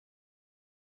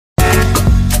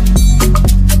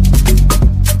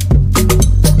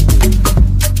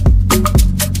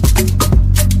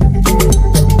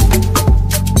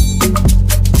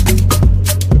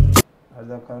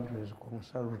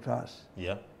Salutasi.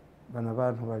 Yeah. Bana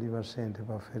bantu bali basente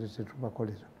bafere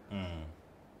tetubakolera.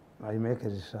 I make a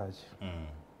research.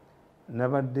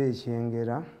 Nabadde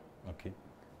ekyengera. Okay.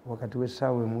 Wakati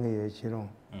w'essaawa emu ey'ekiro.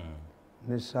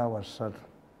 N'essaawa 3.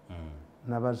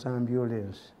 Nabaza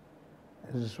ambulance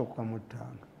ezisukka mu 5.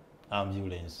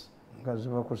 Ambulance. Nga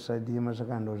ziva ku saidi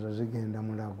y'Masaka ndowooza zigenda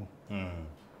Mulago.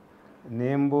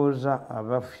 Ne mbuuza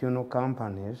aba funeral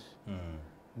companies.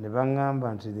 Ne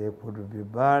baŋŋamba nti they could be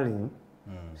burying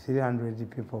 300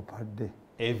 people per day.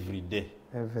 Every day.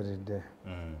 Every day.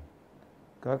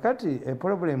 Kakati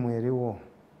problem eriwo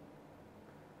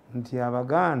nti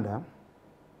Abaganda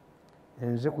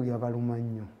enziku yabaluma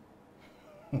nnyo.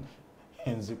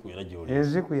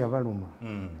 Enziku yabaluma.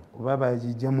 Kuba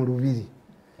bagijja mu lubiri.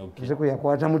 Enziku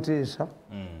yakwata Muteesa.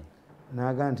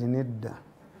 N'aga nti nedda.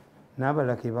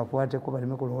 N'abalaka bakwateko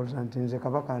baleme kulowooza nti nze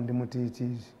Kabaka ndi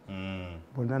mutiitiizi.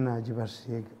 Bonna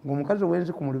n'agibasiiga. Ng'omukazi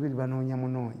ow'enziku mu lubiri banoonya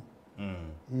munoonya.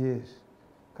 Yes.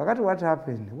 Kakati what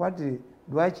happened?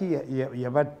 Lwaki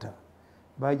yabatta?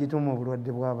 Bagituuma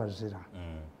obulwadde bw'abazira.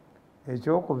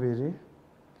 Ekyokubiri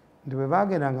nti bwe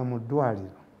baageranga mu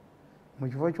ddwaliro mu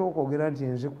kifo ky'okwogera nti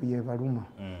enziku yebaluma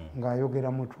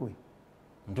ng'ayogera mutwe.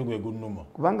 Mutwe gwe gunnuma.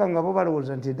 Kubanga nga bo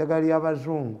balowooza nti eddagala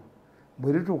ly'Abazungu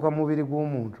bwe lituuka mu mubiri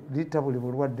gw'omuntu litta buli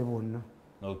bulwadde bwonna.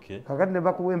 Kakati ne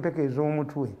bakuwa empeke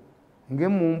ez'omutwe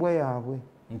ng'emmumbwa yaabwe.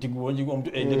 Nti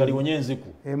eddagala liwonya enziku.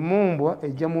 Emmumbwa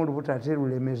ejjamu olubuto ate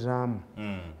lulemezaamu.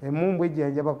 Emmumbwa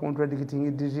ejjanjaba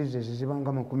contradicting diseases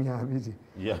zibanga 20.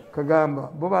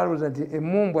 Kagamba bo balowooza nti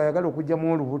emmumbwa ayagala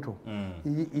okugyamu olubuto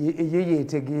ye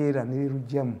yeetegeera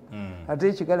neruggyamu. Ate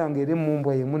ekigala ng'era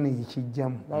emmumbwa yemu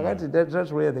neyekijjamu. Kakati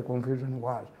that's where the confusion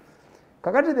was.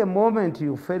 Kakati the moment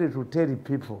you fail to tell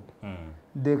people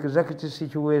the exact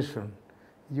situation,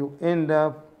 you end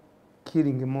up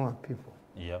killing more people.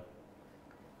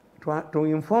 To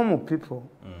inform people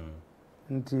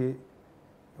nti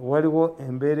waliwo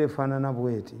embeera efaanana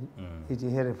bweti, it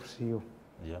helps you.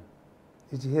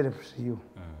 It helps you.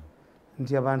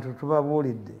 Nti abantu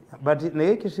tubabuulidde. But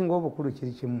naye ekisinga obukulu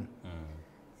kiri kimu.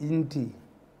 Nti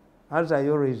as I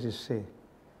always say,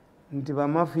 nti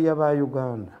bamafia ba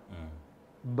Uganda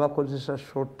bakozesa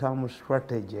short-term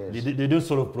strategies. They don't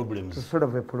solve problems. To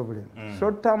solve a problem.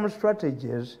 Short-term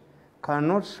strategies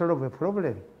cannot solve a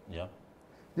problem.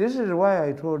 This is why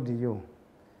I told you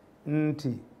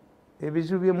nti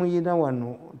ebizibu bye muyina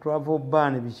wano travel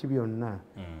ban biki byonna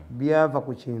byava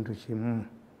ku kintu kimu.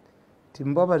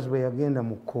 Timbabazi bwe yagenda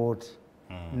mu kooti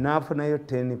n'afunayo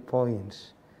 10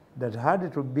 points that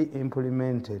had to be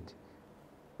implemented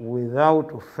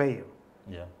without fail.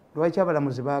 Lwaki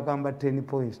abalamuzi bagamba 10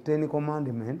 points, 10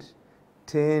 commandments,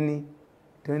 10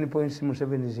 points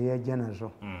Museveni ze yajja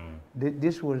nazo.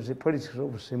 This was the politics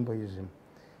of symbolism.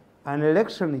 An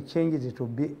election changed it to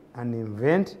be an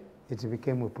event, it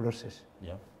became a process.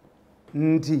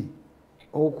 Nti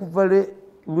okuva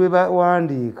lwe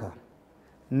bawandiika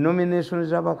nominations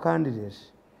z'aba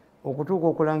candidates okutuuka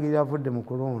okulangirira avudde mu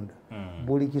kulonda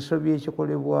buli kisobyo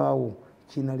ekikolebwawo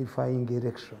kinalifying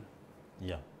election.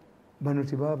 Bano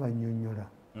tebabanyonnyola.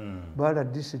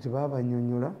 Baladisi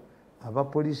tebabanyonnyola,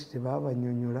 abapoliisi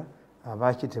tebabanyonnyola,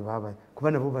 abaki tebaba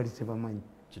kuba nabo bali tebamanyi.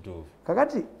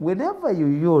 Kakati, whenever you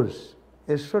use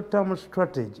a short-term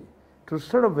strategy to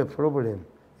solve a problem,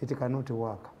 it cannot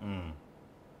work.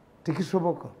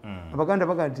 Tikisoboka. Abaganda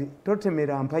baga nti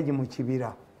totemera mpagi mu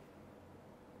kibira.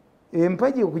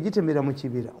 Empagi okugitemera mu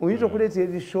kibira oyinza okuleeta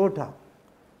eri shorter.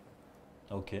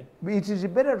 It is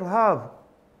better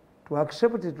to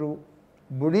accept to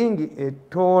bring a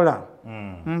taller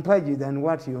mpagi than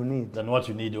what you need.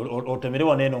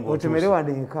 Otemerewa neno ngo. Otemerewa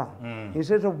nenka.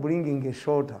 Instead of bringing a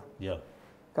shorter.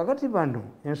 Kakati bano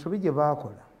ensobi gye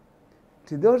baakola.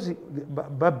 To those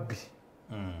babbi.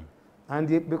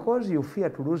 And because you fear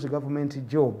to lose government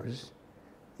jobs,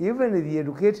 even the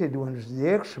educated ones, the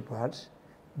experts,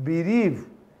 believe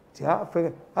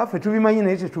afe tubimanyi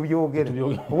naye tetubyogere.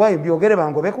 Why byogere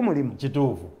bangobe ku mulimu?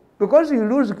 Because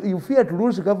you fear to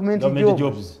lose government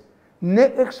jobs. Ne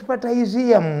expertise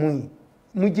yammwe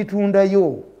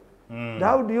mugitundayo.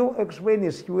 How do you explain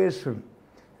a situation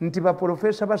nti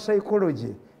baprofesa ba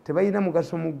psychology tebalina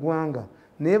mugaso mu ggwanga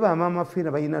naye bamaama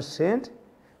fiina balina ssente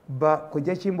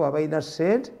bakojja kimbo abalina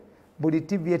ssente buli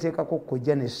TV eteekako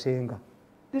kojja nessenga?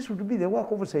 This would be the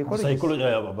work of psychologists.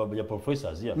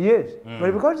 Professors, Yes,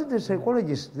 but because the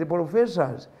psychologists, the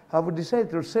professors have decided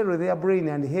to sell their brain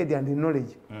and head and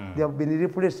knowledge, they have been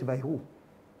replaced by who?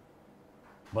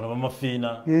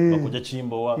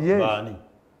 Yes.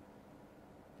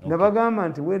 Nabagamba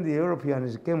nti when the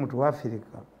Europeans came to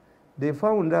Africa, they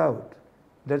found out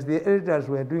that the elders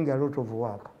were doing a lot of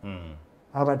work.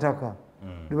 Abataka.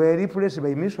 They were replaced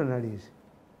by missionaries.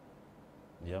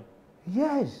 Yeah.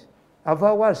 Yes.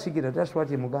 Avawa sigira, that's what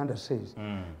Muganda says.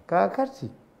 Kakati,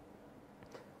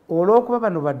 olwokuba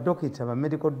bano baddokita, ba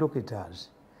medical doctors,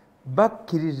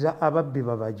 bakkiriza ababbi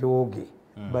babajooge,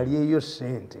 balyeyo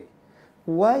ssente.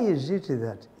 Why is it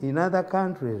that in other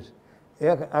countries,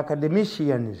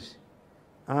 academicians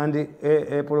and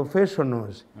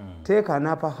professionals take an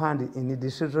upper hand in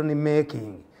decision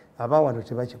making? Abawano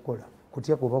tebakikola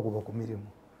kutya kubakuba ku mirimu.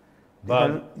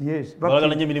 Yes,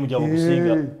 balagala nnyo emirimu gyabwe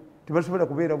okusinga. Tebasobola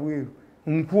kubeera bweru.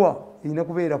 Nkwa ina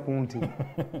kubeera ku nti.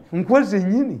 Nkwa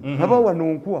zennyini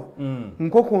abawano nkwa.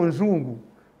 Nkoko nzungu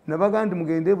nabagandi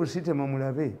mugende busitema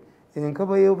mulabe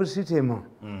enkaba y'obusitema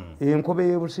enkobe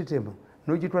y'obusitema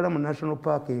n'ogitwala mu national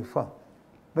park efa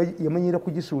yamanyira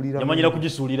kugisuulira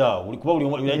kuba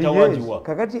buli yayita wagiwa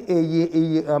kakati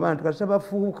abantu kasa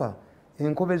bafuuka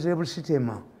enkobe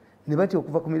z'ebusitema ne batya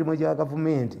okuva ku mirimu gya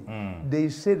gavumenti. They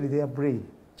said their brain.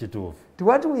 Kituufu.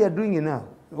 What we are doing now,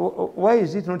 why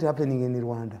is it not happening in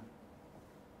Rwanda?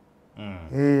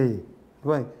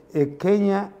 Why?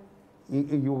 Kenya,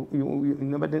 you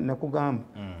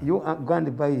are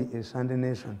guided by a Sunday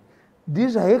nation.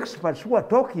 These are experts who are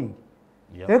talking.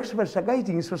 Yep. Experts are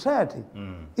guiding society.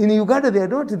 In Uganda, they are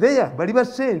not there. Baliba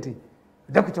senti.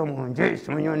 Dr. Monje,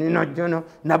 Simonyoni, not Jono,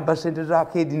 Nabba Center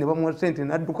Arcade, never more cent in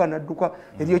Naduka,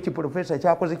 a Yochi professor,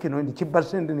 Chapozikino, and Chiba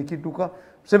Cent in the Kiduka.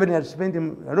 7 years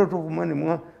spending a lot of money,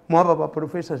 more about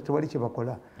professors to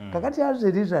Walichibakola. Kakati has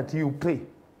it is that you pay.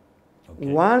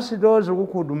 Okay. Once those who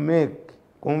could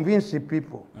convince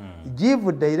people,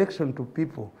 give direction to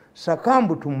people,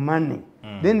 succumb to money,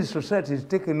 then the society is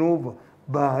taken over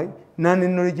by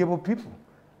non-knowledgeable people.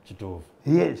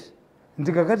 Yes.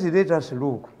 Kakati let us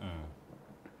look.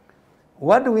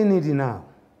 What do we need now,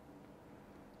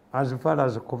 as far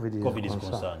as COVID is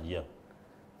concerned? Yeah.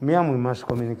 We must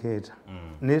communicate.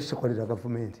 Next call the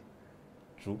government.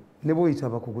 True. Nebo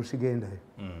itaba kukusigenda.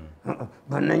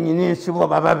 Bananyine sibo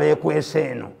baba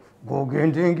bekweseno. Go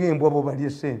gendenge mbobo bali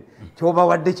sen. Choba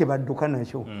wadde kye badduka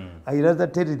nakyo. I rather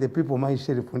tell the people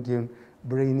myself until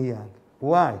brain young.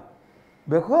 Why?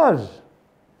 Because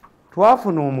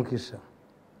twafuna omukisa.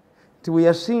 We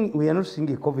are not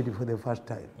seeing COVID for the first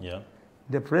time. Yeah.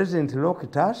 The president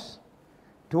locked us,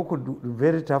 took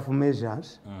very tough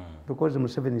measures because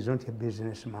Museveni is not a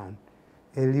businessman.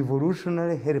 A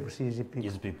revolutionary helps his people.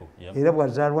 His people, yeah.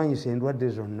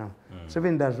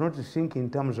 Museveni does not think in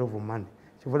terms of money.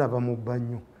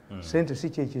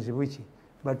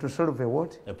 But to solve a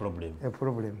what? A problem. A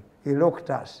problem. He locked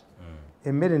us.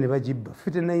 Emmere ne bagibba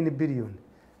 59 billion.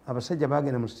 Abasajja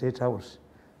bagenda mu State House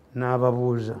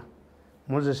n'ababuuza.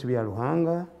 Moses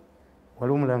Byaluhanga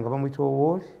wali omulanga bamuyita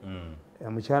Owoli,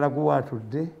 mukyala gwe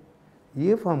atudde.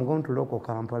 If I'm going to local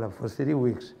Kampala for 3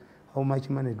 weeks, how much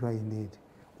money do I need?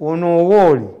 Ono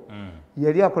Owoli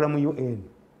yali akola mu UN.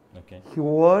 Okay. He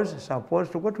was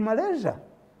supposed to go to Malaysia.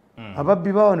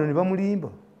 Ababbi bawano ne bamulimba.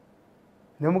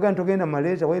 Ne muganda togenda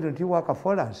Malaysia, why don't you work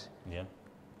for us? Yeah.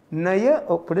 Naye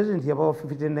president yabawa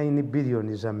 59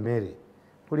 billion za mmere.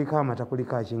 Kuliko amata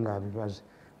kuliko akinga abibaze.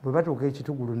 Bwe batuuka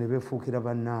ekitugulu ne beefuukira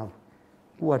bannaabwe.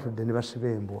 Kuwatudde ne basiba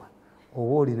embwa.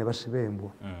 Owoli ne basiba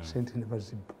embwa. Sente ne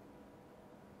bazibba.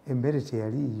 Emmere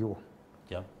teyaliiyo.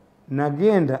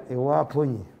 Nagenda ewa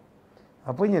Aponye.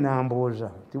 Aponye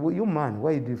n'ambooza. You man,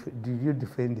 why did you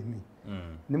defend me?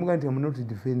 Ne mugamba nti I'm not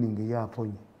defending ye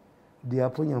Aponye. The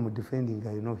Aponye I'm defending,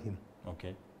 I know him.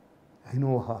 Okay. I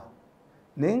know her.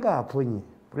 Naye nga Aponye,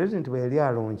 president bwe yali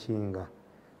alonkinga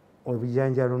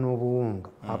obujanjalo n'obuwunga,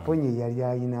 Aponye yali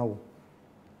ayinawo.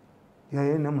 Yali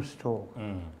ayina mu store.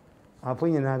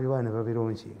 Aponye n'abiwa ne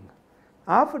babironkinga.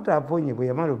 After Aponye bwe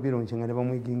yamala obironkinga ne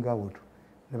bamwiginga awutu,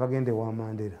 ne bagenda ewa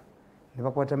Mandela. Ne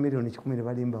bakwata million 10 ne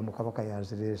balimba mu Kabaka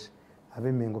yazirese.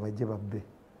 Ab'Emmengo bajje babbe.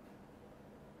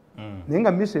 Naye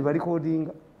nga mise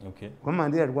balikodinga. Okay. Kwa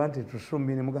Mandela alikuwa nti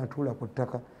tusumbi ne mugamba tuula ku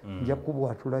ttaka, nja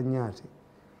kubwatula nnyaati.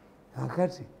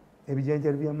 Akati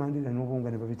ebijanjalo bya Mandela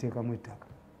n'obuwunga ne babiteekamu ettaka.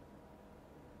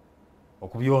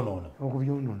 Okubyonoona.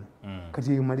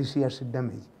 Kati eyo malicious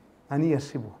damage. Ani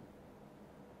yasibwa?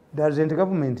 Doesn't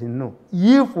government know?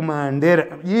 If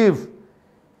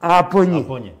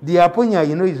Aponye, the Aponye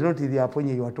you know is not the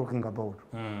Aponye you are talking about.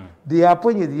 The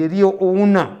Aponye, the real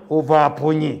owner of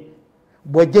Aponye.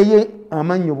 Bwajjaye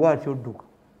amannyo bw'atyo odduka.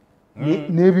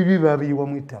 N'ebibi babiyiwa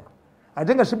mu ettaka.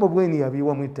 Ate nga sibo bweni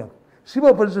yabiyiwa mu ettaka. Sibo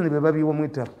opposition be babiyiwa mu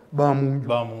ettaka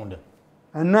bamunda.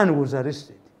 And none was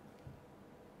arrested.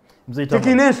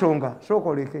 Tikina ensonga sooka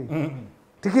oleke.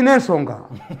 Tikina ensonga.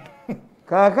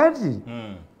 Kaakati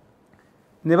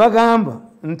ne bagamba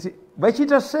nti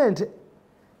bakiyita ssente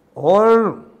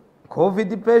all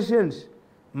COVID patients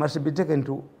must be taken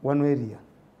to one area.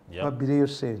 Yeah. Babireyo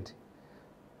sente.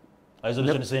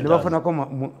 Isolation centers.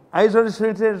 Nebafunako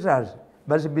isolation centers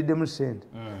bazibiddemu sente.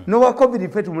 Nowa COVID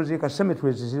ffe tumuziika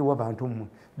cemeteries ziriwo abantu mmwe.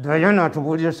 Dayo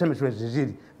n'atubuulira cemeteries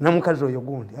ziri namukazi oyo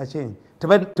gundi achenye.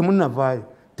 Temunnavaayo.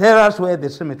 Tell us where the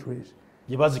cemeteries.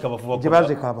 Gye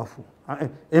baazika abafu.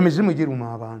 Emizimu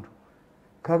giruma abantu.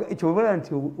 Ekyobala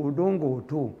nti Odongo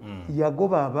Otu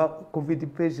yagoba aba COVID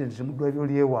patients mu ddwaliro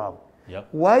ly'ewaabwe.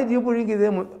 Why do you bring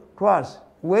them to us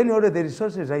when all the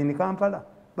resources are in Kampala?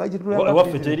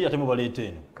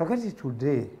 Kakati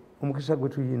today omukisa gwe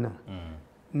tuyina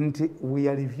nti we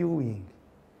are reviewing.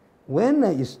 When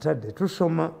I started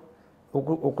tusoma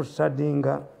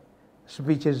okustudyinga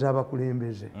speeches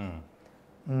z'abakulembeze,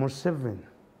 Museveni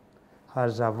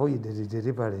has avoided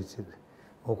deliberately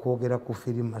okwogera ku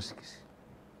free masks.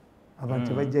 Abantu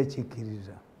tebajja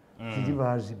kikkiriza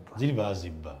ziri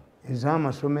baazibba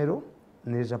ez'amasomero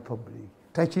n'eza public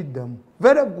takiddamu.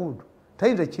 Very good.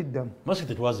 Tayinza kiddamu.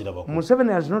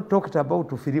 Museveni has not talked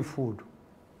about free food.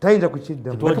 Tayinza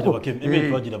kukiddamu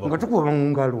nga tukuba mu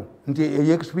ngalo nti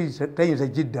experience tayinza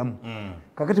kiddamu.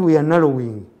 Kakati we are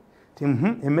narrowing ti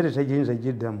emmere tayinza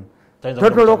kiddamu.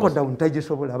 Total lockdown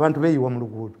tagisobola, abantu beeyiwa mu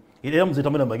luguudo.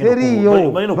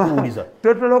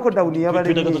 Total lockdown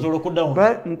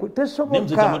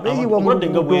tesoboka, beeyiwa mu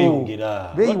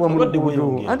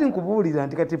luguudo. Anti nkubuulira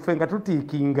nti kati ffe nga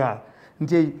tutiikinga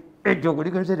nti ejjogo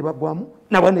ligenze libagwamu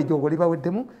nawano ejjogo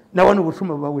libaweddemu nawano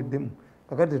obusuma bubaweddemu.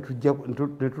 Kakati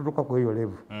tetutuuka ku eyo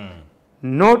level.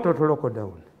 No total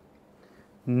lockdown,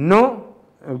 no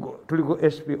tuliko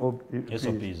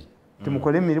SOPs.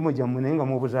 Tumukole emirimu gyammwe naye nga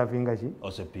mubuzaavinga ki?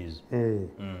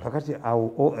 Kakati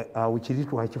awo kiri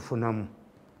twakifunamu.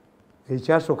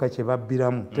 Ekyasooka kye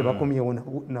babbiramu tebakomyewo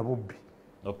na bubbi.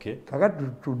 Kakati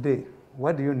today,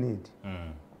 what do you need?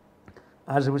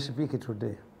 As we speak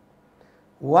today,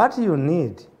 what you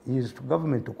need is to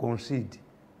government to concede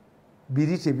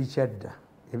biri tebikyadda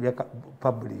ebya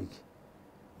public.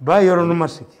 Buy your own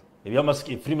mask.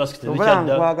 Free mask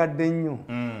nkwagadde nnyo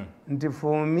nti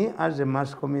for me as a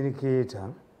mass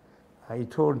communicator, I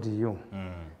told you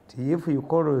if you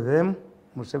call them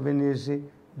Museveni's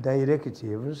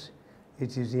directives,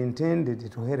 it is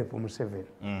intended to help Museveni.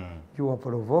 You are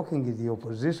provoking the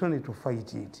opposition to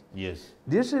fight it. Yes.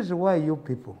 This is why you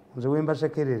people,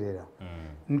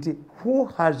 nti who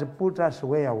has put us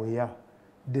where we are?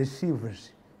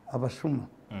 Deceivers, abasuma,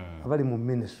 abali mu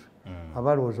ministry,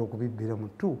 abalowooza okubibbira mu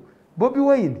tu. Bobi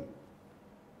Wine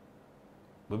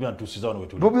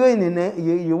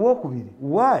ye wokubiri.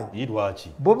 Why?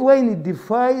 Bobi Wine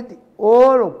defied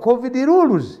all COVID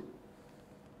rules.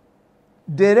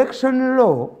 The election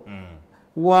law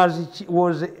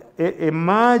was a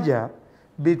merger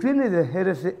between the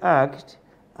Health Act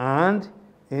and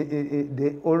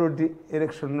the old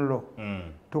election law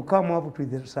to come up with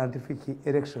the scientific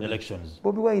elections.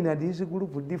 Bobi Wine and his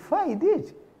group defied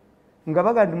it. Nga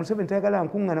bagandi Museveni tayagala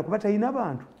nkuŋŋaana kuba talina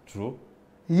abantu. True.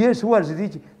 Yes, was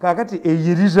rich. Kakati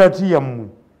result yammwe.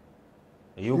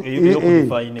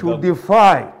 To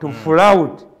defy, to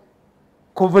flout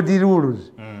COVID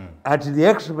rules at the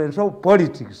expense of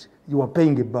politics, you are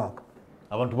paying it back.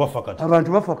 Abantu bafa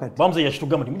kati. Bamuze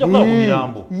yashitugamba nti mujja kula ku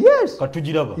mirambo. Yes.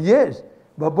 Katugiraba. Yes.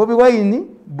 But Bobi Wine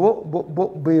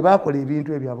be bakola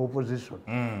ebintu ebya opposition.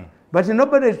 But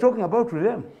nobody is talking about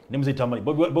them. Nimze Tamale.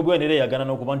 Bobi Wine era yagana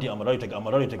n'okuba nti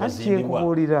amalwaliro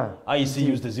tegazimbibwa.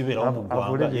 ICUs tezibeerawo mu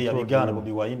ggwanga ye yabigaana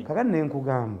Bobi Wine. Kakati ne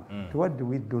nkugamba, what do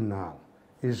we do now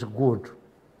is good.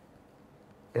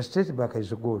 A state back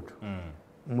is good.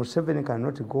 Museveni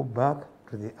cannot go back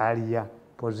to the earlier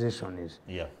positions.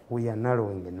 Yeah. We are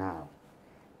narrowing now.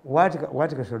 What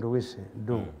should we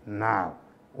do now?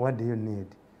 What do you need?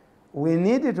 We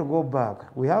need to go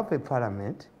back. We have a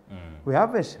parliament. We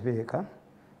have a speaker.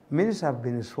 Ministers have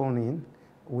been sworn in.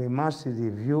 We must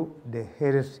review the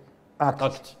Health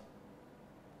Act.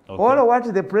 Okay. All of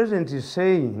what the president is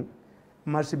saying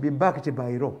must be backed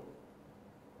by law.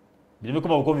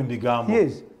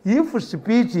 Yes. If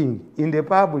speaking in the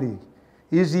public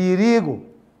is illegal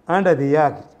under the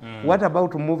Act, what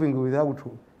about moving without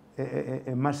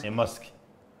a mask? A mask.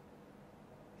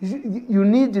 You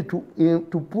need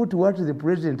to put what the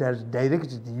president has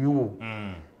directed you,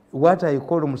 what I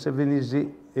call Museveni's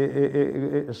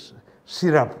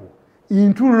syrup,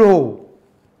 into law.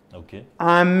 Okay.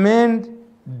 Amend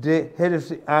the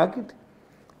Health Act,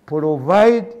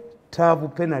 provide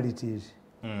tough penalties.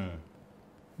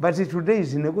 But today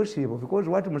is negotiable because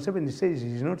what Museveni says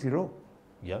is not law.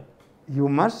 Yeah. You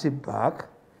must back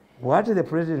what the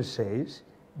president says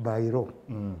by law.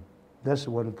 That's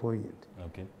one point.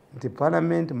 Okay. The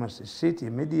parliament must sit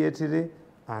immediately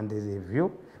and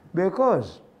review,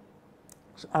 because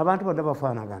abantu bonna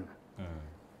bafaanagana.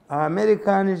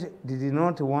 Americans did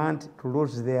not want to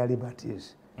lose their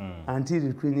liberties until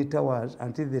the Twin Towers,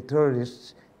 until the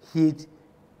terrorists hit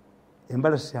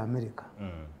embassy America.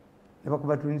 Ne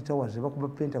bakuba Twin Towers, ne bakuba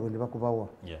Pentagon, ne bakuba war.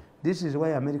 This is why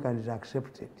Americans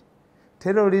accepted.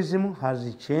 Terrorism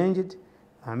has changed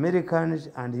Americans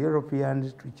and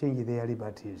Europeans to change their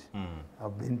liberties.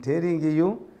 I've been telling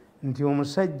you, nti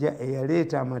omusajja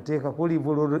eyaleeta amateeka ku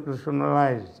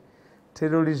revolutionized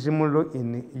terrorism law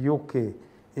in UK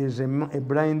is a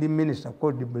blind minister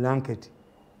called Blanket.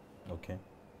 Okay.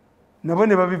 Nabo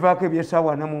ne babivaako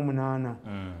ebyesaawa 48.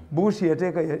 Bush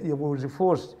was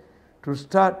forced to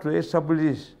start to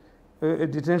establish a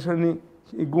detention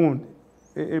ground,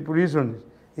 a prison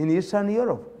in Eastern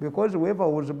Europe, because whoever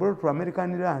was brought to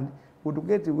American land would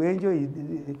get to enjoy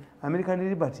American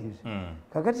liberties.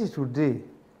 Kakati today,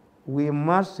 we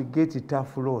must get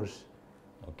tough laws.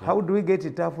 Okay. How do we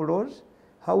get tough laws?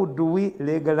 How do we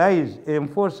legalize,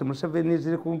 enforce Museveni's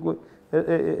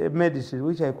medicine,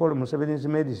 which I call Museveni's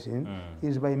medicine,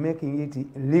 is by making it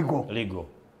legal. Legal.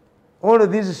 All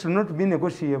of this should not be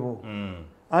negotiable.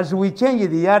 As we change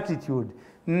the attitude,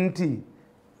 nti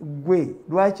gwe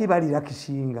lwaki balira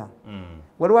kisinga.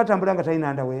 Waliwo atambula nga talina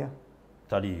underwear?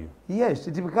 Taliyo. Yes,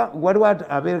 waliwo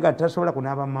abeera tasobola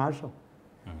kunaaba maaso.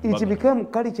 It became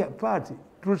culture party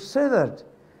to say that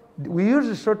we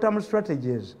use short-term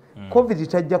strategies. COVID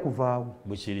tajja kuvaawo.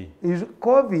 Is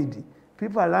COVID,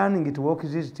 people are learning to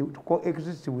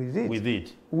coexist with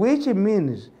it. Which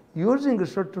means using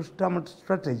short-term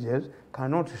strategies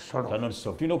cannot solve. Cannot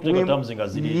solve. You know,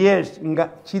 yes,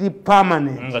 chiri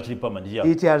permanent.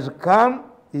 It has come.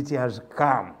 It has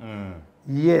come.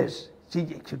 Yes,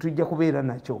 tujja kubeera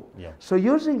nacho. So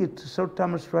using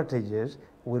short-term strategies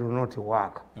will not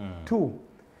work. Two,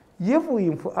 if we,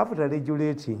 after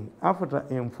regulating, after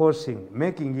enforcing,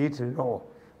 making it law,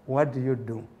 what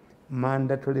do?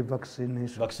 Mandatory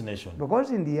vaccination. Because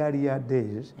in the earlier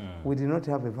days, we did not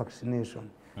have a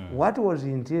vaccination. What was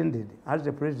intended, as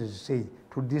the president said,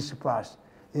 to disperse,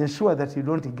 ensure that you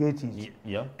don't get it.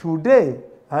 Today,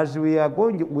 as we are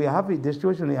having the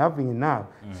situation we're having now,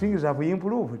 things have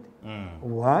improved.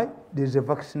 Why? There's a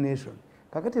vaccination.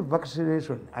 Kakati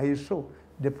vaccination, I saw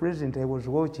the president I was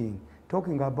watching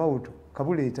talking about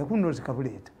Kabuleta. Who knows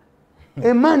Kabuleta?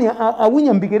 A man, a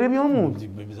winner bigger than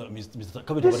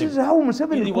this is how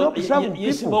Museveni grew up some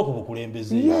people.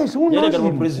 Yes, who knows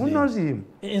him? Who knows him?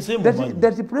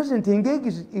 That the president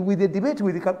engages with the debate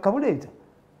with Kabuleta.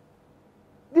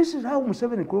 This is how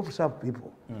Museveni grew up some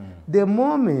people. The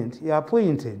moment he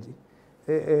appointed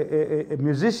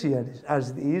musicians as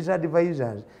his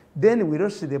advisors, then we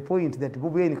lost the point that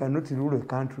Bobi Wine cannot rule a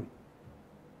country.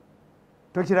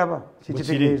 Tokiraba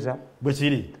kikitegeeza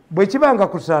bwe kibanga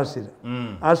kusaasira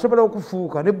asobola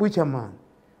okufuuka ne butcherman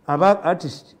aba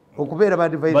artist okubeera ba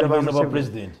advisor ba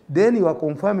president, then you are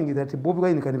confirming that Bobi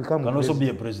Wine can become can also be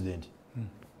a president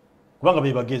kubanga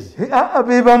be bagezi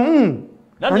be bamu.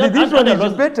 And this one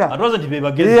is better.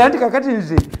 Anti kakati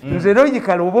nze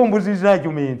logical oba ombuziza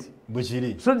argument.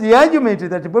 So the argument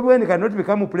that Bobi Wine cannot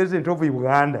become president of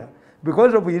Uganda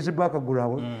because of his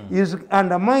background is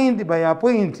undermined by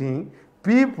appointing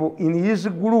people in his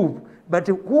group, but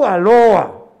who are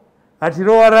lower, at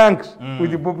lower ranks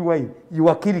with Bobi Wine. You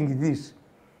are killing this.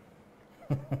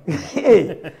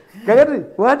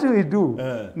 What we do,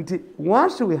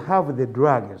 once we have the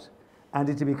drugs and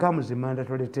it becomes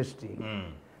mandatory testing,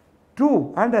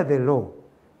 two, under the law,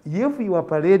 if you are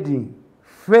parading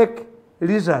fake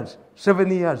results, 7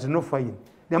 years, no fine.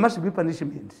 There must be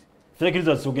punishment. Fake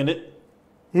results,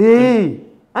 hey.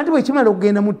 Anti bwekimala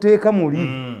okugenda muteeka muli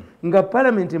nga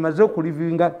parliament emaze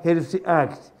okulivinga Health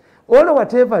Act, all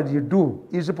whatever you do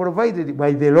is provided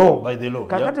by the law.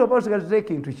 Kakati oba osigaza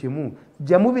ekintu kimu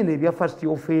jjamu bino ebya first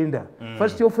offender.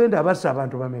 First offender abassa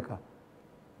abantu bameka?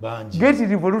 Get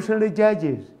revolutionary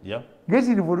judges. Get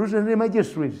revolutionary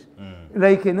magistrates.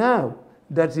 Like now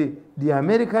that the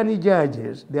American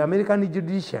judges, the American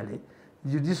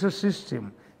judicial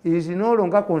system is no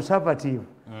longer conservative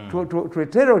to a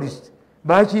terrorist.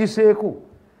 Bakiiseeko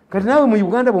kati naawe mu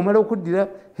Uganda bw'omala okuddira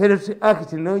Health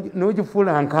Act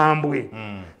n'ogifuula nkambwe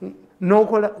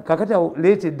n'okola kakati awo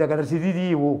leeta eddagala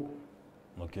tiririiwo.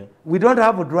 We don't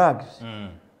have drugs.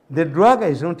 The drug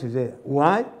is not there.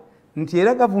 Why? Nti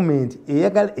era gavumenti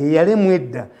eyalemu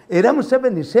edda era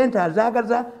Museveni sente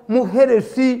azaagaza mu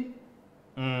health.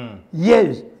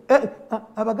 Yes.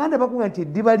 Abaganda bakuga nti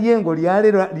eddiba ly'engo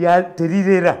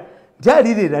terirera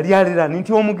lyalira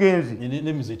nti omugenzi.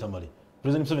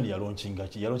 President Museveni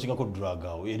yalaunchinga ko drug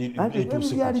awo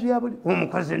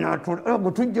omukazi n'atula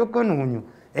gutujja okanoonya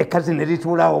ekkazi ne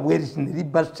lituulaawo bweri ne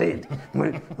libba ssente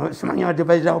simanyi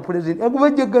advisor wa president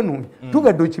agubajja ganoonya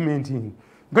tuga documenting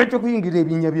gajja kuyingira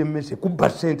ebinnya by'emmese kubba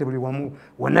ssente buli wamu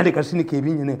wanale kasinika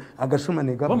ebinnya agasuma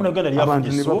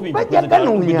bajja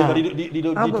ganoonya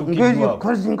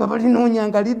kazi nga balinoonya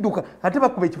nga lidduka ate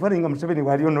bakuba ekifaananyi nga Museveni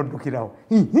waali onoddukirawo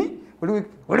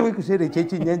waliwo ekiseera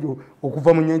ekyekinyanja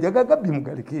okuva mu nyanja gagabbi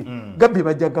mugaleke gabbi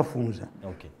bajja gafunza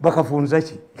bakafunza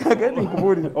ki kagende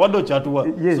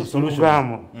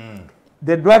nkubuuliramu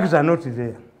the drugs are not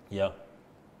there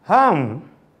hamu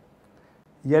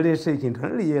yaleese ekintu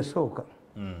nali yesooka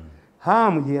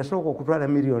hamu gye yasooka okutwala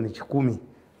miliyoni 100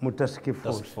 mu task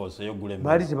force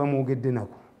baali tebamwogedde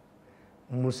nako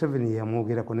Museveni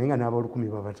yamwogerako naye nga n'abalukumi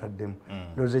babataddemu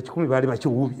ndowooza 10 baali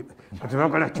bakiwuubye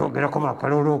atebagala kyogerako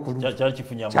bakaloola okulu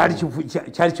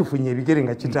kyali kifunye ebigere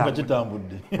nga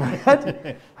kitambudde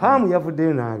hamu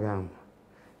yavuddeyo n'agamba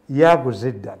yaguze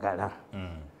eddagala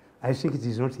I think it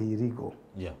is not illegal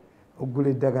okugula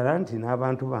eddagala nti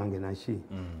n'abantu bange naki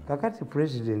kakati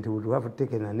president would have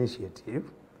taken an initiative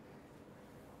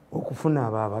okufuna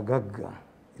abo abagagga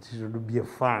it should be a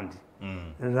fund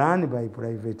run by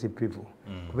private people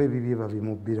kuba ebibye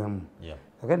babimubbiramu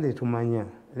kakati netumanya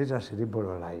let us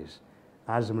liberalize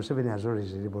as Museveni has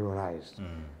always liberalized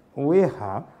we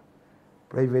have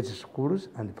private schools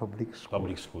and public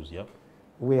schools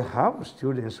we have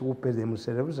students who pay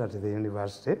themselves at the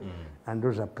university and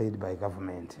those are paid by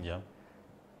government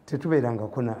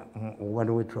tetubeerangako na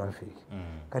one way traffic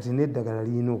kati n'eddagala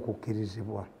lirina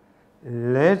okukkirizibwa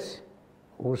let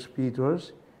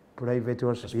hospitals private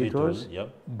hospitals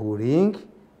bring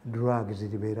drugs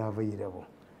libeera available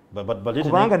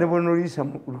kubanga ne bonoliisa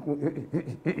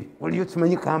oliyo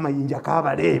kimanyi kamayinja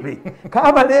kabaleebe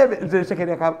nze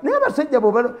nsekerera naye abasajja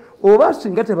oba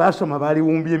singa tebaasoma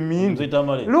baaliwumbye emmindi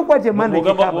look what a man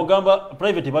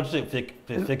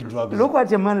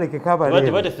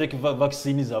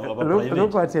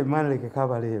like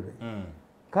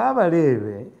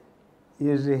Kabaleebe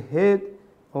is the head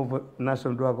of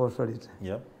National Drug Authority.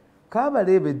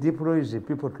 Kabaleebe deploys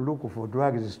people to look for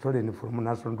drugs stolen from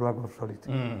National Drug Authority.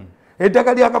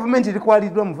 Eddagala lya gavumenti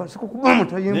likwaliddwa mufa sikukuba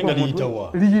mutayimba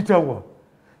liyitawa.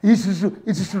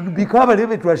 It should be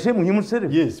Kabaleebe to ashame him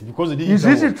himself. Yes, because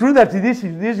is it true that this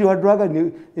is your drug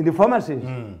in the pharmacies?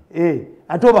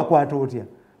 Atoba kwata otya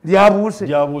lyabuuse.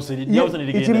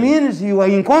 It means you are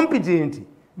incompetent.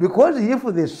 Because if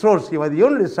the source, you are the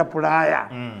only supplier,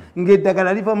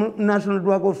 ng'eddagala liva mu National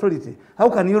Drug Authority, how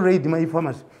can you raid my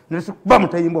pharmacy? Ne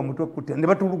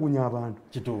batulugunya abantu.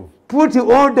 Put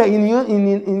order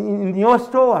in your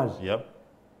stores.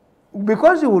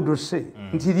 Because you would say,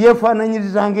 nti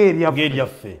lyefaananyiriza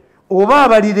ng'eryaffe. Oba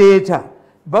abalireeta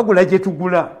bagula gye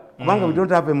tugula. Kubanga we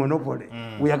don't have a monopoly.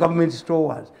 We are government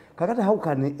stores. Kakati how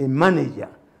can a manager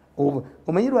of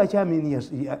omanyi lwaki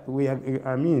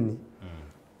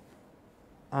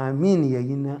Amini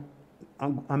yayina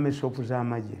amesopu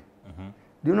z'amagye.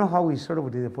 Do you know how we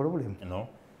solved the problem? No.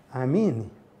 Amini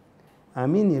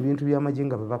ebintu by'amagye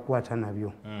nga bwe bakwata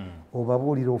nabyo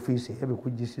obabuulira ofiisi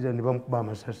ebikujjisira ne bamukuba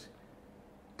amasasi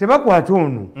tebakwata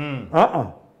ono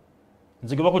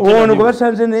ono gwe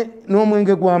basanze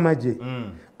n'omwenge gw'amagye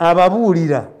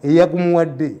ababuulira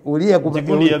eyagumuwadde oli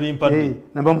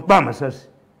nabamukuba amasasi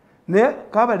naye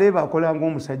Kabaleebe akola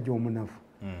ng'omusajja omunafu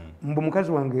mbu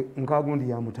mukazi wange Nkagundi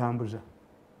yamutambuza.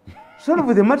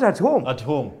 Solve the matter at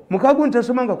home. Mukagundi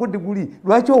tasomangako diguli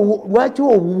lwaki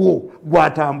owuwo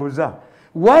gwatambuza.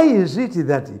 Why is it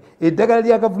that eddagala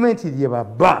lya gavumenti lye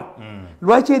babba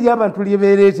lwaki eri abantu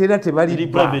lyebeereetera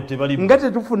tebalibba nga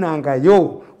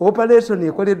tetufunangayo operation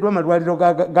ekoleddwa amalwaliro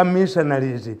ga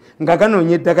missionaries nga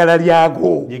ganoonya eddagala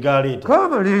lyago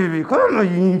Kabaleebe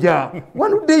kanoyinja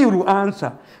one day you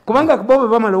answer kubanga bo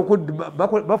bamala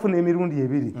bafuna emirundi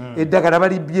 2 eddagala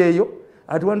balibyeyo.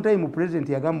 At one time president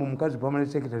yagamba omukazi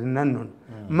permanent secretary Nannon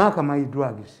mark my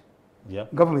drugs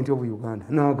government of Uganda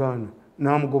n'agaana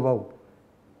n'amugobawo.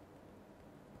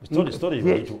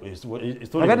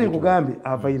 Agati kugambi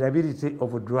availability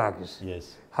of drugs.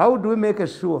 How do we make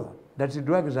sure that the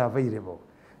drugs are available?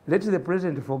 Let the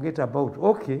president forget about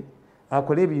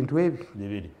akole ebintu ebyo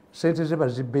sente ze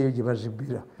bazibbeeyo gye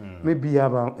bazibbira maybe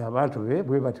abantu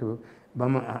bwe batyo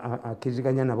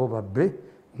akiziganya nabo babbe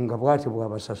nga bwati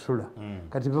bwabasasula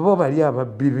kati bo bali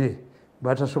ababbibe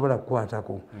batasobola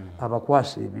kukwatako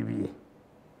abakwasa ebibye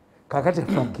kakati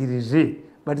fakirize.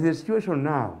 But the situation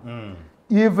now,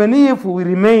 even if we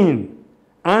remain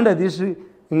under this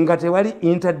nga tewali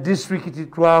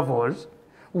inter-district travels,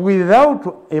 without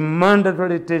a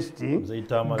mandatory testing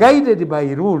guided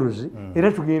by rules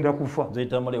era tugenda kufa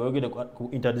Tamale wegede ku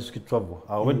interdistrict travel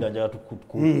awedda njala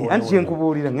anti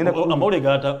kyenkubuulira ngenda amawulire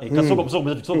gata kasoko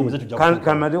meze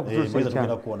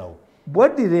tujja kuonawo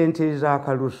bwaddira ente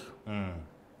ez'akalusu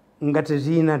nga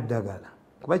teziina ddagala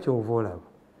kuba kyova olaba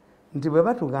nti bwe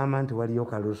batugamba nti waliyo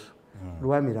kalusu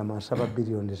lwamira asaba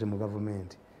biliyoni mu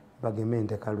gavumenti bageme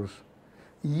ente kalusu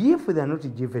if they are not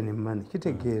given money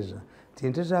kitegeeza nti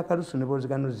ente z'akalusu ne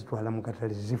bozigano zitwala mu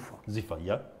katale zifa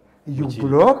you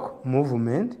block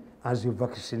movement as you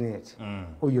vaccinate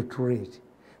or you treat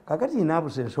kakati in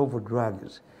absence of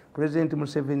drugs President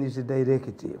Museveni's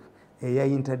directive eya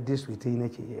interdistrict ine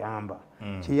kyeyamba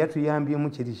kyeyatuyambyemu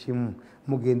kiri kimu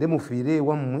mugende mufiire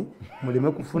ewammwe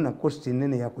muleme kufuna cost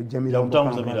nene yakujjamira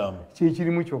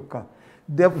kyekirimu kyokka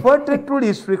the 42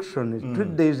 restrictions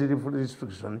 2 days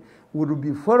restriction would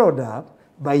be followed up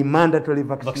by mandatory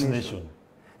vaccination.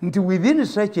 Nti within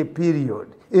such a period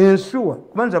ensure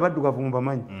kubanza baddugavu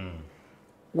mubamanyi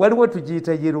waliwo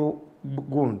tugiyita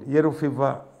yellow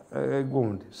fever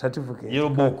gund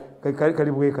certificate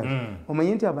kali bwekati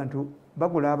omanyi nti abantu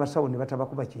bagula abasawo ne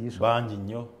batabakuba kiyiso bangi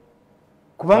nnyo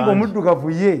kubanga omuddugavu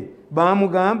ye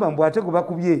bamugamba mbu ate gwe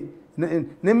bakubye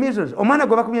ne measles omwana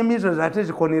gwe bakubye measles ate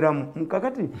zikoneramu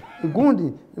kakati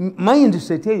gundi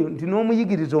mindset eyo nti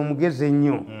n'omuyigiriza omugezi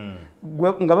ennyo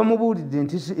nga bamubuulidde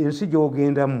nti ensi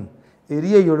gy'ogendamu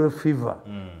eri yellow fever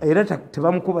era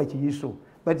tebamukuba kiyiso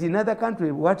but in other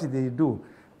country what they do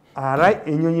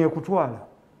enyonyi ekutwala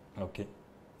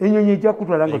enyonyi ejja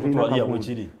kutwala nga tulina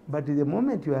but the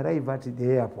moment you arrive at the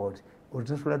airport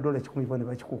otasula $100 ne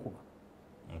bakikukuba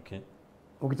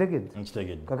okitegedde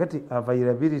kakati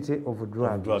availability of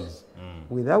drugs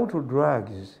without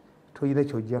drugs toyina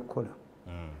kyojja kukola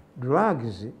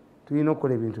drugs tulina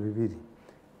okukola ebintu bibiri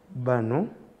bano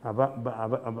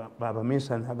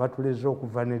abamesana abatuleze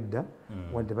okuva nedda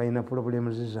wadde balina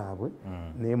problems zaabwe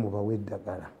naye mubawe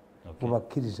eddagala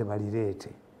mubakkirize balireete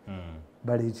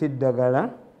baleete eddagala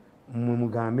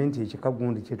mugambe nti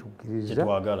ekikagundi kyetukkiriza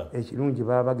ekirungi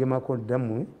babagemako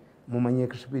ddammwe mumanyi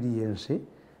experience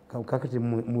kakati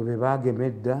mube bagema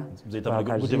edda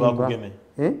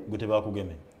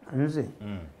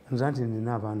nze nti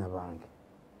nina abaana bange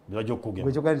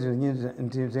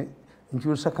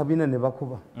nkyusa kabina ne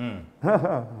bakuba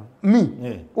me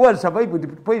who has survived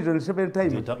poison 7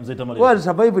 times who has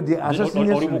survived the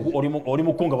assassination oli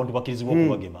mukunga abantu bakirizibwa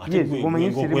okubagema ate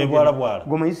gwe bwala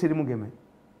gomanyi siri mugeme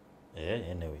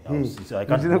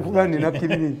nzina kuba nina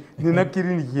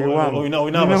kiriniki ewange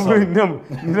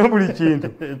nina buli kintu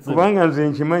kubanga nze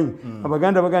nkimanyi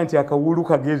abaganda bagaa nti akawulu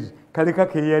kagezi kaleka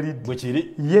keyalidde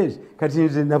yes kati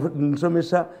nze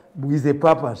nsomesa with a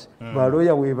purpose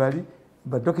baloya webali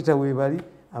badokita webali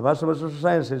abasoma social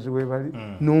sciences webali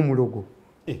n'omulogo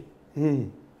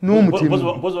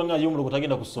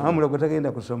n'omulogo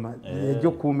tagenda kusoma ejja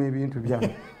okukuuma ebintu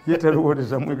byamme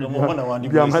yetalowoolezamu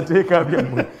byamateeka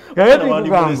byammwe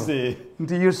kugamba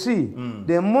nti you see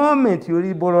the moment you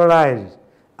liberalize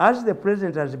as the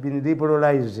president has been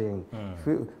liberalizing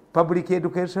public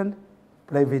education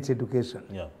private education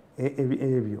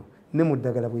ebyo ne mu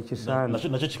ddagala bwekisaana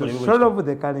solve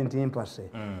the current impasse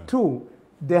two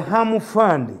the harm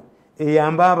fund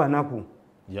eyamba abanaku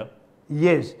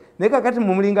yes naye kakati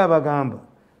mumulinga abagamba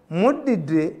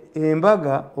muddidde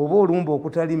embaga oba olumba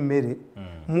okutali mmere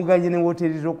muganye ne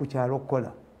woteri z'okukyalo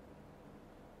okukola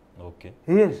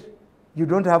yes you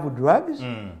don't have drugs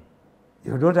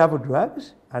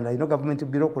and I know government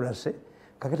bureaucracy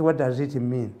kakati what does it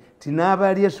mean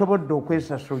tinabali esobodde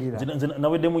okwesasulira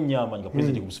naweddemu nnyamba nga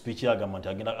president ku speech yagamba nti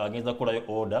agenza kukolayo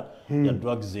order ya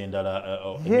drugs endala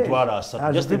emitwalo asatu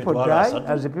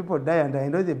as people die and I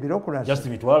know the bureaucracy just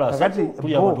emitwalo asatu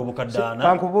tuli abantu obukaddaana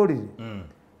kankubuulire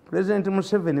President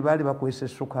Museveni baali bakwesa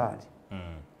essukaali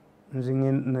nze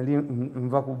nali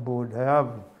nva ku board I have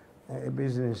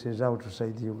businesses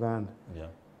outside Uganda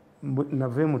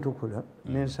nave mutukula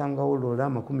nensangawo loola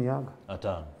 50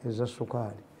 eza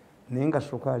ssukaali naye nga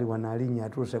ssukaali wano alinnya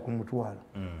atuuse ku mutwalo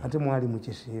ate mwali mu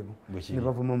kisiibo ne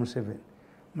bavuma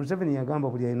Museveni yagamba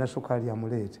buli alina ssukaali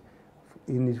amuleete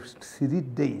in 3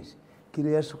 days kilo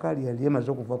ya ssukaali yali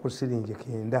emaze okuva ku siringi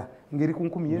 9 ngeri ku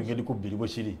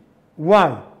 10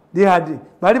 why they had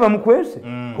baali bamukwese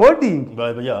holding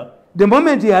the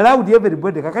moment he allowed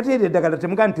everybody kakati eri eddagala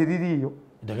temugamba teririiyo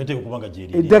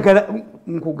eddagala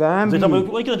nkugambye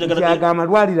nti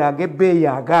amalwaliro ag'ebbeeyi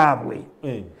agaabwe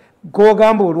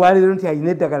kogamba olwaliro nti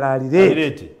alina eddagala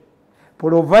alireete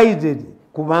provided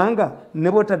kubanga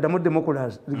ne botaddamu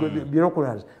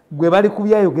bureaucracy gwe bali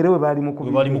kubyayogere we baali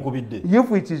mukubidde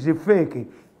if it is fake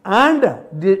under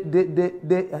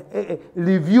the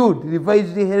reviewed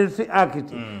revised health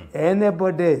act,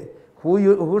 anybody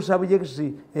who subjects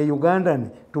a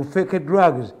Ugandan to fake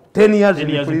drugs 10 years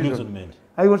in prison.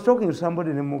 I was talking to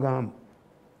somebody in Mugam.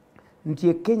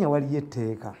 Nti Kenya wali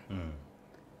yetteeka.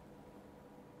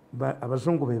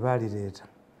 Abazungu be baalireeta.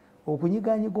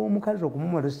 Okunyiganyiga omukazi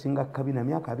okumumolestinga kabina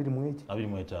myaka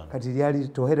 25. Kati lyali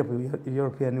to help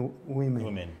European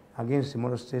women against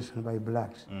molestation by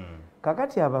blacks.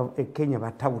 Kakati Kenya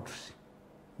batawutusi.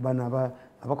 Bana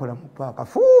abakola mu paaka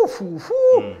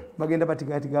bagenda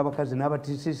batigatiga abakazi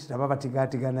n'abatisisi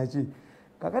ababatigatiga naki.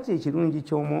 Kakati ekirungi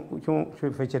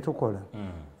ky'effe kye tukola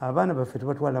abaana baffe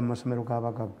tubatwala mu masomero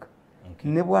g'abagagga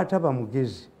ne bw'ataba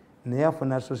mugezi naye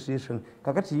afuna association.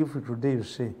 Kakati if today you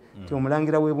say ti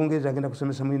omulangira w'Ebungereza agenda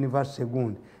kusomesa mu university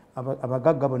gundi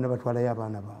abagagga bonna batwalayo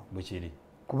abaana baabwe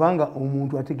kubanga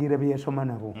omuntu ategeera bye yasoma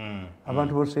nabo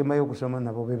abantu b'osembayo okusoma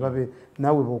nabo be babe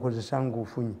naawe b'okozesa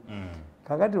ng'ofunye.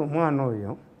 Kakati omwana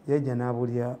oyo yajja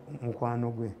n'abulya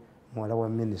mukwano gwe muwala wa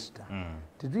minisita.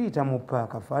 Tetuyita mu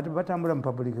paaka ffe batambula mu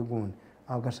public gundi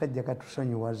agasajja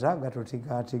katusonyiwaza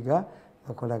gatutigaatiga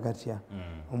gakola gatya.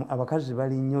 Abakazi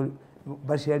bali nnyo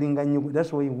basharinga nnyo.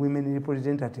 That's why women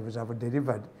representatives have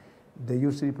delivered the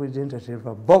youth representative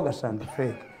are bogus and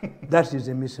fake. That is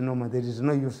a misnomer. There is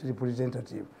no youth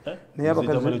representative.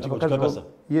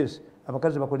 Yes,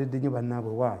 abakazi bakoledde nnyo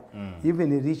bannaabwe. Why?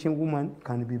 Even a reaching woman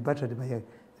can be battered by a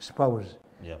spouse.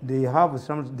 They have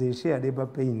some, they share labor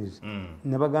pains.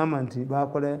 Nabagamba nti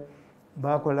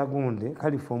bakola gundi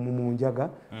kalifomu mu njaga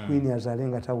queen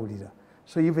azalenga tawulira.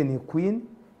 So even a queen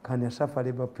can suffer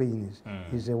labor pains.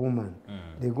 Is a woman.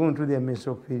 They go into their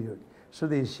menstrual period. So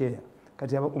they share.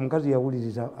 Kati omukazi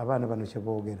yawuliriza abaana bano kye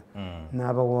boogera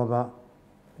n'abawa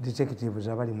detectives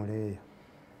abali mu leeya.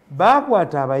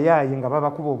 Baakwata abayaaye nga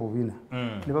babakuba obubina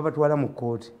ne babatwala mu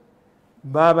kkooti.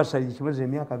 Babasalira ekibozo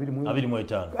emyaka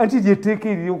 25. Anti lyetteeka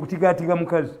eriri okutigaatiga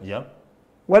mukazi.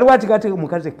 Waliwo atigaatiga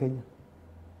mukazi e Kenya.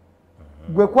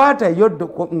 Gwe kwata yo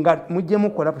nga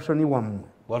muggyemu corruption wammwe.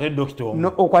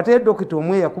 Okwata dokita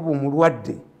omwe yakuba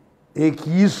omulwadde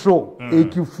ekiyiso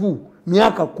ekifu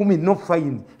myaka 10 no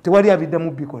fine. Tewali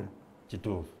abiddamu bikola.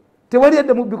 Tewali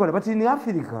addamu bikola. But in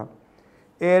Africa,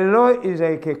 a law is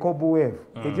like a cobweb.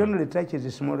 It only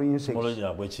touches small insects.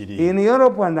 In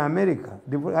Europe and America,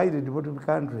 highly developed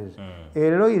countries,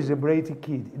 a law is a bright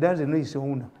kid. It doesn't know its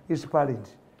owner, its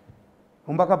parents.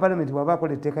 Umbaka parliament wabako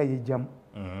leteka yejamu.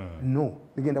 No,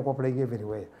 ligenda kuapplying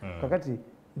everywhere. Kakati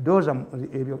those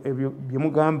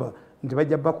byemugamba nti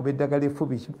bajja bakubeddagal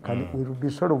efubi will be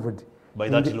solved by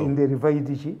that law in the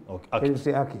revised health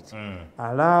act.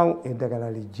 Allow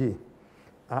eddagala lijje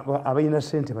abalina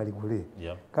sente baligule.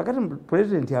 Kakati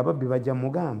president ababbi bajja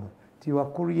mugamba nti you are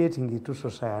creating two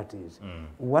societies,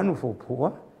 one for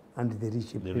poor and the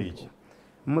rich people.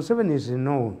 Museveni is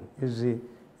known as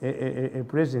a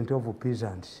president of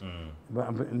peasants.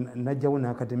 Najjawo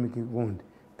n'academic gundi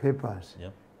papers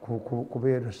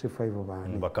kubeera C5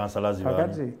 baani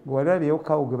kakati gwalabyeyo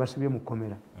kawo gwe basibye mu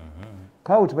kkomera.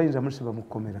 Kawo tebayinza musiba mu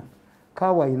kkomera.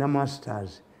 Kawo alina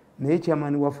masters naye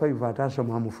chairman wa 5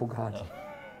 atasoma amufuga ati.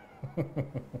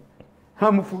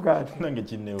 Amufuga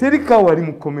ati. Teri kawo ali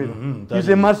mu kkomera. Is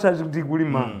a master's degree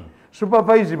man.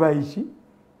 Supervised by iki?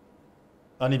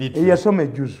 Eyasoma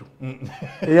ejjuzu.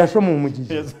 Eyasoma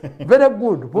omugigi. Very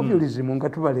good. Populism nga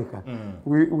tubaleka.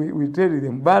 We tell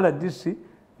them bala disi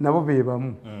nabo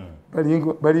bebamu.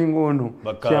 Balingo ono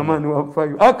chairman wa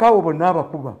 5. Kawo bonna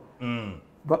abakuba.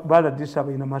 Bala disi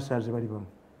abalina masters bali bamu.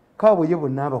 Kawo ye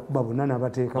bonna abakuba bonna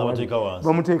n'abateeka wali.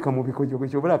 Bamuteeka mu bikojo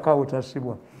kyo bala kawo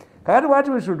tasibwa. Kakati what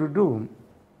we should do,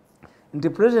 nti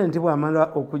president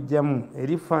bw'amala okujjamu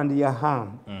eri fund ya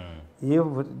HAM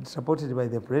supported by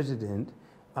the president,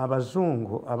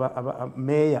 abazungu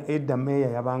meya edda meya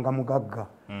yabanga mugagga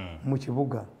mu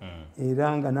kibuga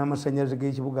era nga n'amasannyalaze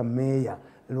g'ekibuga meya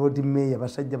road meya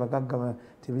basajja bagagga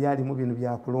tebyali mu bintu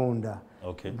bya kulonda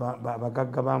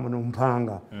bagagga bamu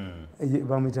n'ompanga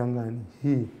bamwitangani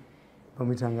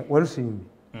bamwitanga Walusimbi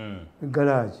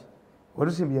garage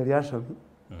Walusimbi yali asomye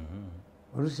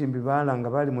Walusimbi balanga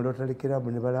bali mu Rotary Club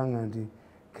ne balanga nti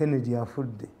Kennedy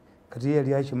afudde kati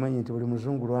yali akimanyi nti buli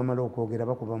muzungu lwamala okwogera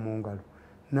bakuba mu ngalo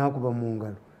n'akuba mu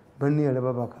ngalo banne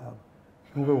yalaba bakaaba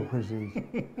nga okoze eki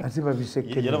ate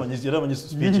babisekkera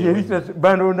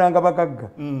bandondanga bagagga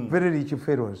very rich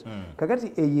fellows.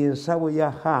 Kakati eyo ensawo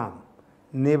ya HAM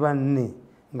ne banne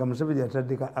nga Museveni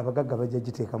ataddeka abagagga bajja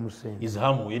giteeka mu ssente.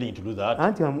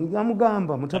 Anti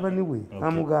amugamba mutabani we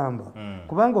amugamba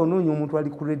kubanga onoonya omuntu ali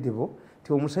credible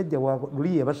ti omusajja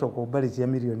luli yabasooka obbaleti ya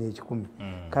miliyoni 10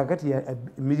 kakati ya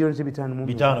miliyoni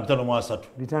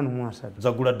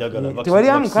 5.3 tewali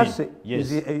amukase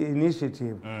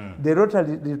initiative the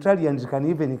Rotarians can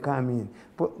even come in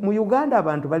mu Uganda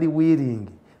abantu bali willing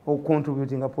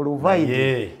ocontributing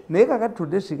provide naye kakati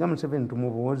tudde singa Museveni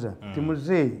tumubuuza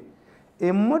timuzeeyi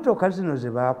emmotoka zino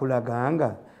ze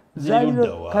baakulaganga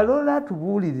kalola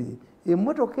tubuulire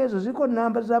emmotoka ezo ziko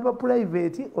namba z'aba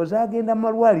private ozagenda mu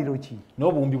malwaliro ki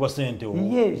n'obuwumbi bwa ssente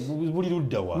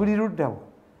buli luddawa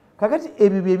kakati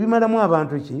ebyo bye bimalamu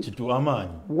abantu ki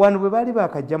amaanyi wano bwe baali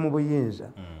bakajja mu buyinza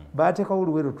baateekawo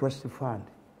Luweero Trust Fund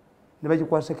ne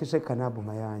bagikwasa Kisekka n'Abu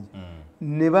Mayanja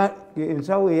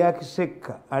ensawo eya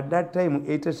Kisekka at that time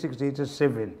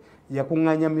 86-87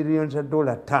 yakuŋŋaanya miliyoni za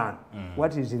 $5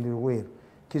 what is in Luweero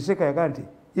Kisekka yagaa nti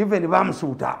even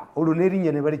bamusuuta olwo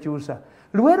n'erinnya ne balikyusa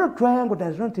Luweero Triangle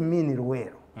does not mean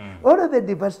Luweero. All of the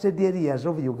devastated areas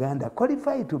of Uganda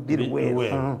qualify to be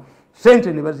Luweero.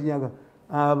 Sente ne bazinyaga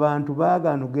abantu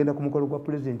baagaana okugenda ku mukolo gwa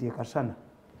pulezidenti e Kasana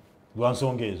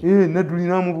lwansonga ezo Nadduli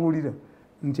n'amubuulira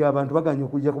nti abantu baganya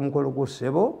okujja ku mukolo gwa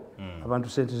ssebo abantu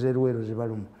sente z'e Luweero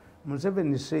zibaluma.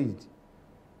 Museveni said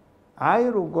I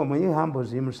will go when he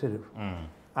humbles himself.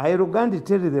 I will go and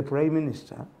tell the Prime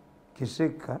Minister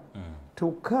Kisekka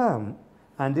to come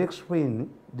and explain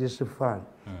this fund.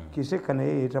 Kisekka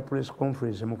naye yeta press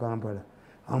conference mu Kampala.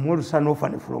 I'm all son of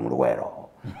an from Luweero.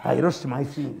 I lost my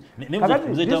things.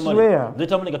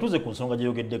 Zetamani katuze ku nsonga gye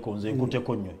yogeddeko nze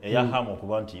nkuteko nnyo eya hamu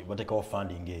okuba nti bateekawo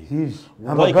funding eyo.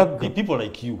 The people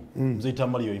like you,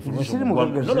 Zetamani your information.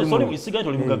 No, sorry, isigaye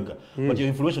toli mugagga, but your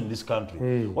information in this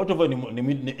country. Whatever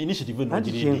initiative eno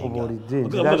giringa.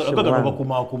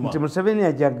 Nti Museveni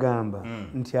ajja gamba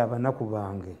nti abanaku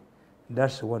bange.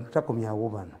 That's one. Takomyawo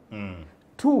bano.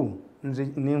 Two, nze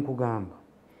nenkugamba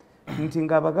nti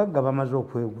ng'abagagga bamaze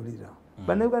okwegulira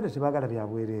bannayuganda tebaagala bya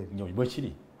bwereere.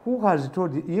 Who has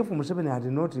told if Museveni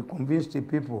had not convinced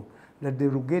people that they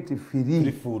will get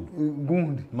free food,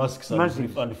 gundi, masks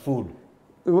and food,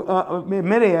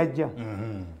 mmere yajja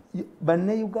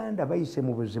bannayuganda bayise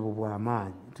mu buzibu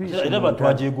bw'amaanyi.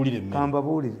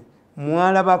 Kambabuulire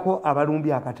mwalabako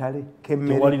abalumbi akatale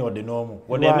k'emmere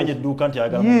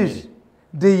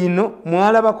they know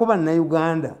mwalabako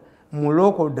bannayuganda mu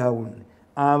local down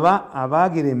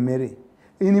abaagira emmere.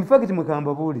 In fact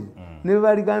Mukambabuulire ne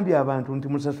baligambye abantu nti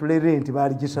musasule rent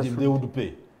baali gisasule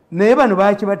naye bano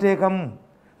baakibateekamu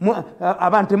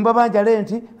abantu mbabanja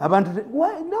rent abantu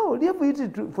why no leave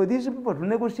it for these people to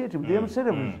negotiate with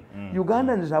themselves.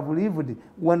 Ugandans have lived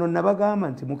wano nabagamba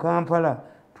nti mu Kampala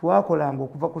twakolanga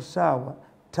okuva ku ssaawa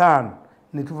 5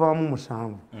 ne tuvaamu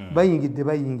 7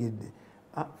 bayingidde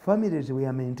families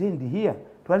were maintained here.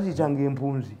 Twazitanga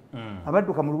empunzi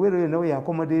abadduka mu Luweero nawe ya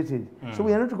accommodated. So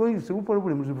we are not going through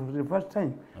problems for the first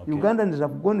time. Ugandans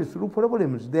have gone through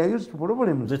problems. They are used to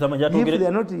problems. If they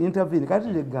are not intervening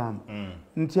kati legamba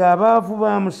nti abaavu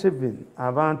ba Museveni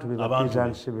abantu be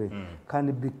bapeezansibe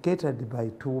can be catered by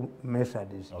 2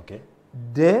 methods.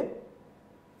 The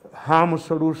harm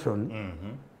solution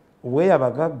where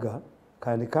abagagga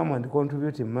can come and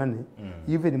contribute money.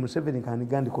 Even Museveni can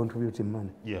go and contribute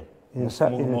money.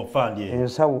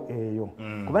 Ensawo eyo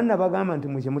kuba nabagamba nti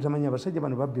mwe mutamanya abasajja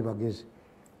bano babbi bagezi.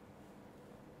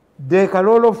 The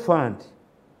Kalolo Fund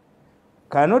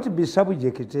cannot be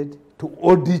subjected to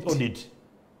audit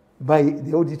by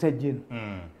the Auditor General.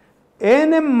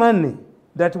 Any money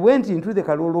that went into the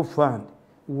Kalolo Fund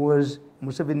was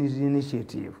Museveni's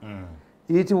initiative.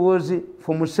 It was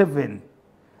for Museveni.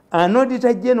 An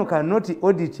Auditor General cannot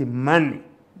audit money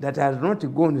that has not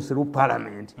gone through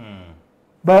Parliament.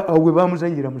 But we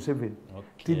bamuzanjira Museveni.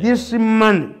 This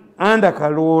money under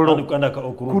Kalolo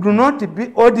could not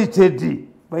be audited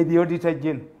by the Auditor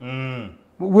General.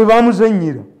 We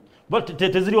bamuzanjira. But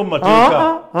teziri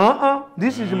omumateeka.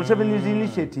 This is Museveni's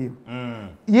initiative.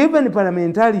 Even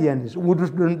parliamentarians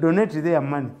would donate their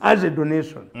money as a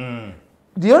donation.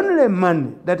 The only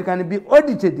money that can be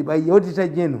audited by the Auditor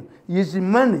General is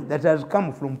money that has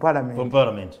come from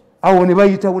Parliament. Awo ne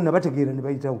bayitawo nabategeera ne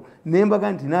bayitawo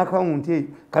nembaga nti n'akawunti eyo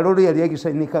Kalolo yali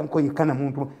yagisainika nko yekana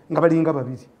muntu nga balinga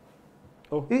babiri.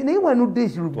 Naye wanudde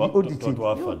ekirubi audited.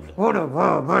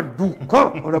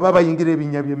 Badduka olaba bayingira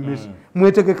ebinnya by'emmesi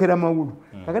mwetegekera mawulu.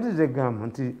 Kakati zegamba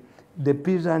nti the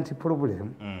peasant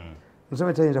problem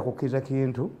Museveni tayinza kukkiriza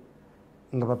kintu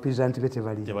nga bapeasant be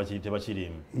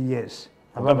tebakirimu. Yes.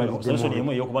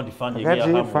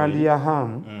 Kakati fund ya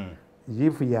hamu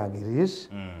if yagiris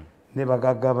ne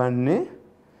bagagga banne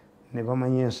ne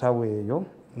bamanya ensawo eyo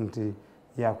nti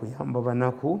yakuyamba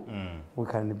banaku. We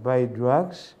can buy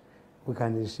drugs, we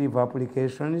can receive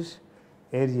applications,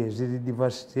 areas ziri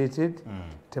devastated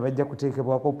tebajja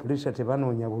kuteekebwako pressure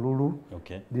tebanoonya bululu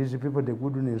these people the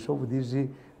goodness of these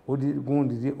all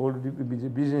the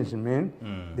businessmen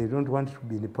they don't want to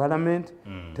be in parliament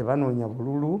tebanoonya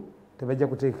bululu tebajja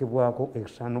kuteekebwako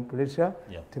external pressure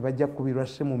tebajja kukubirwa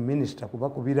ssimu minister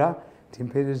kubakubira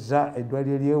timpereza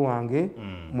eddwaliro lyewange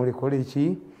mulikole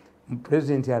ki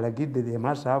president alagidde they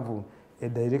must have a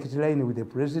direct line with the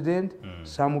president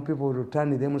some people will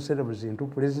turn themselves into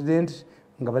president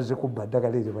nga bazze kubba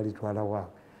ddagala eryo balitwala waawe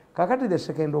kakati the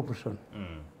second option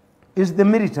is the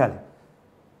military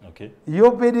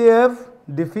UPDF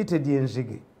defeated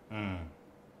Yenzige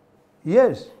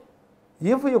yes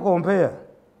if you compare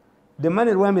the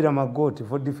money Rwamirama got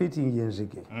for defeating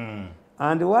Yenzige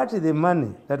and what the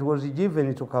money that was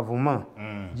given to Kavuma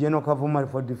General Kavuma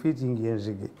for defeating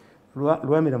Yenzige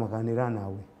Rwamirama kanira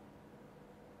nawe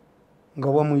nga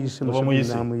wamuyise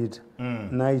namuyita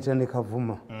nayita ne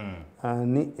Kavuma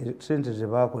ani sente ze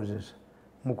bakozesa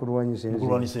mu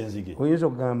kulwanyisa enzige oyinza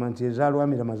okugamba nti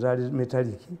ezalwamirama zaali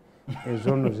metallic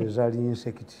ezono ze zaali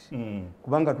insect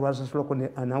kubanga twasasulako ne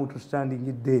an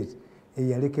outstanding debt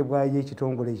eyalekebwayo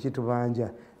ekitongole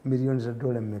ekitubanja miliyoni za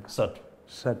dola mmeka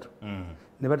 3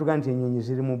 ne batuga nti ennyonyi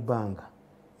ziri mu bbanga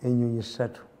ennyonyi 3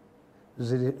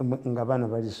 ziri nga baana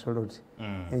bali soloti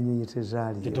ennyonyi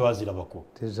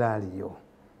tezaaliyo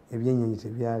ebyennyonyi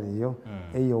tebyaliyo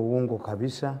eyo owungo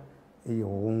kabisa eyo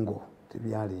owungo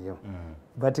tebyaliyo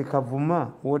but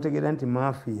Kavuma wotegeera nti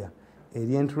mafia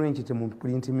eri entrenched mu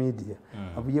print media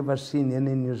have you ever seen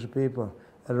any newspaper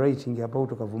writing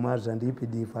about Kavuma's and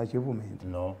EPDF achievement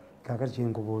kakati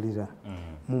kyenkubuulira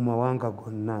mu mawanga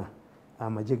gonna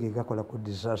amagye ge gakola ku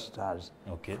disasters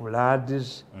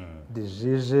floods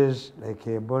diseases like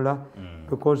Ebola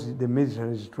because the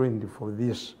military is trained for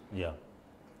this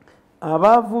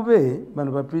abaavu be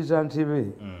bano bapresidenti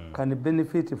be can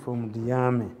benefit from the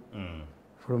army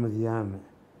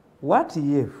what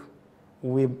if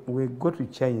we go to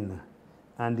China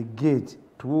and get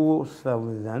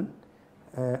 2,000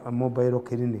 mobile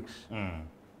clinics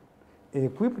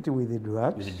equipped with the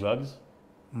drugs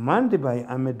manned by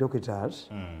army doctors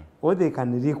or they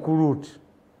can recruit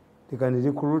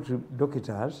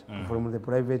doctors from the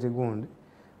private ground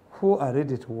who are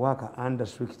ready to work under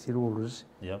strict rules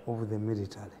of the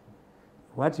military.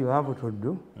 What you have to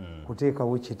do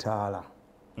kuteekawo kitaala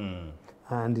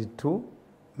and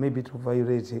maybe to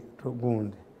violate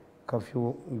to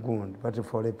curfew gund but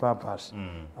for a purpose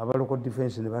local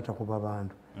defense ne batakuba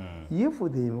bantu if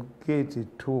they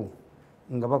get to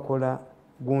nga bakola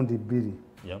gundi 2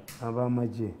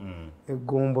 abamagye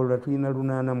egombolola tulina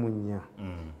 84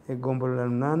 egombolola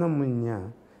 84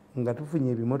 nga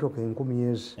tufunye ebimotoka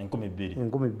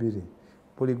 10,000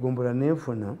 buli gombola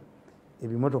nefuna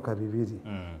ebimotoka 2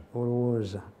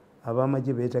 olowooza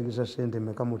abamagye beetagisa sente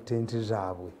meka mu tenti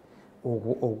zaabwe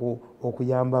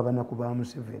okuyamba abanaku ba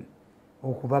Museveni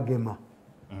okubagema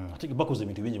bakoze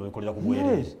ebintu bingi babikolera ku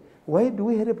bwereere why do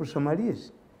we help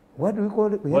Somalis why do we call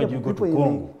why do you go to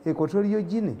Congo Equatorial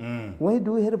Guinea why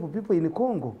do we help people in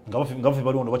Congo ngabafe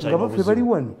bali wano bali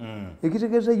wano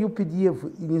ekitegeeza UPDF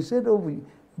instead of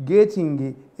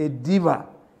getting a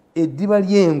diva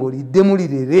lyengo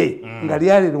lidemulirere nga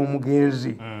lyalera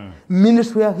omugenzi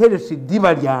Ministry of Health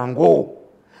diva lyango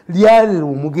lyalera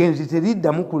omugenzi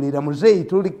teriddamu kulera muzeeyi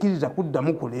tolikkiriza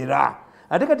kuddamu kulera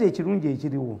ate kati ekirungi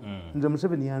ekiriwo nze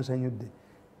Museveni yansanyudde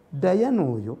Diana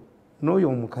oyo n'oyo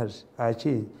omukazi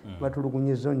akye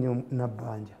batulugunyiza nnyo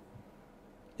nabbanja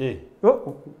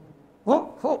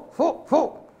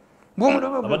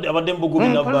abadde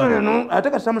mbugumi nabbanja ate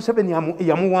kasita Museveni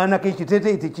yamuwaanako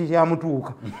ekiteeteeyi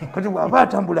tekyamutuuka kati bw'aba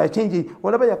atambula akyenje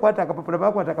olaba yakwata akapapula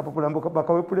bakwata akapapula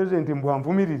bakawe pulezidenti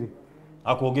mbwanvumirire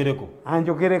akwogereko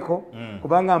anjogereko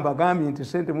kubanga mbagambye nti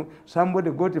sente somebody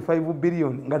got 5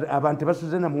 billion nga abantu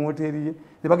basuze na mu hoteli ye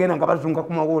bagenda nga bazunga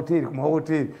ku mahoteli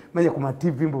manye ku ma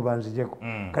TV mbu banzijeko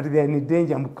kati they need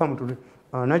danger mbukamu tuli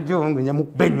najonge nyamu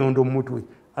benyondo mutwe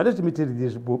let me tell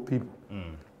these people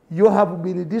you have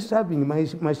been disturbing my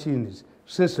machines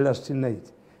since last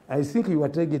night. I think you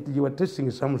are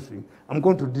testing something. I'm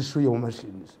going to destroy your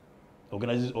machines.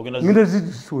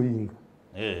 Destroying.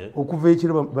 Okuva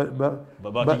ekiro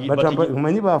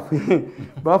manyi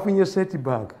bafunye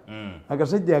setback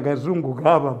akasajja akazungu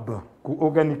kababba ku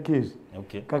organic case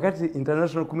kakati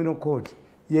international criminal court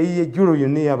yeyiye julo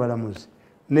yonna ey'abalamuzi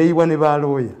neyiwa ne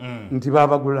balooya nti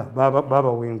babagula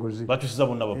babawa engozi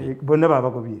bonna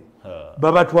babagobye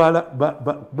babatwala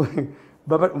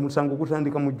omusango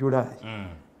gutandika mu July.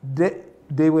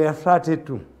 They were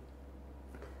 32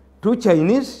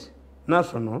 Chinese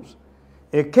nationals,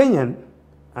 a Kenyan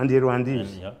and a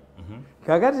Rwandese.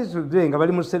 kakati today nga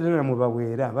bali mu Serena mu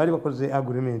baweera bali bakoze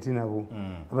agreement nabo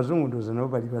abazungu ndoza nabo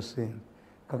bali basente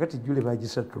kakati jule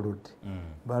bagisatuludde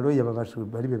baloya babashu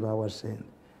bali be bawasente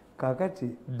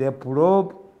kakati the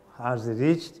probe has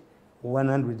reached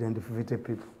 150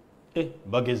 people.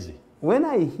 Bagezi. When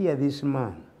I hear this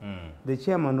man, the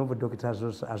chairman of the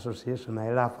Doctors Association,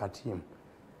 I laugh at him.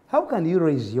 How can you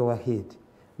raise your head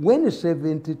when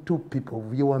 72 people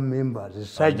of your members,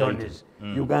 surgeons,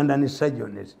 Ugandan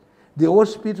surgeons, the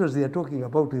hospitals they are talking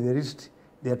about, the list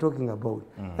they are talking about.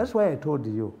 That's why I told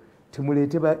you,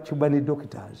 Timulete Chubani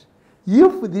doctors,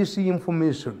 if this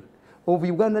information of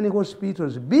Ugandan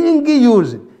hospitals being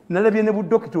used, nalabyenebu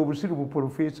doctor obusiru bu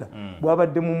professor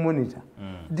bwabadde mu monitor.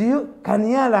 Do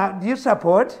you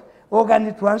support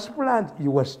organ transplant?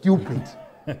 You are stupid.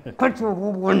 Kati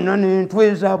obubonane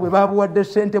ntweza bwe babuwadde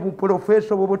sente bu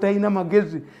professor bwo butayina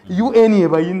magezi UN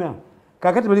ebayina.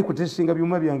 Kakati bali kutesinga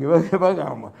byuma byange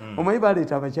bagamba. Omanyi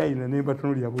baleeta abachina ne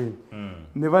batunulya bwe.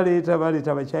 Ne baleeta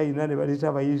abachina ne baleeta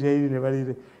abayisraeli ne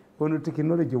baleeta ono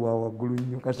technology wa waggulu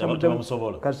nnyo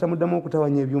kasamuddamu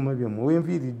okutawanya ebyuma byamu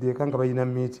wenviiridde kanga balina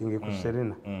meeting ku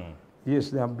Serena.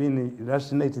 Yes, they have been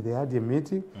last night they had a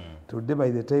meeting. Today by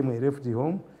the time I left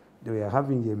home they were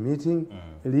having a meeting.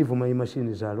 Leave my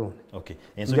machines alone. Okay.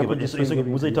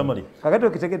 Tamale. Kakati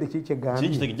okitegedde kiki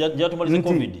egambye jatumalize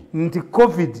covid. Nti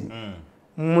covid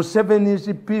Museveni's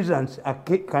peasants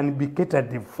can be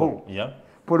catered for. Yeah.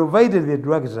 Provided the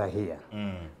drugs are here.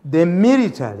 The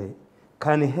military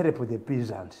can help the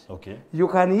peasants. Okay. You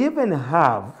can even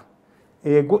have,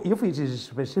 if it is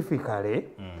specifically,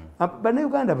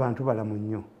 Bannayuganda bantu balamu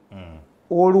nnyo.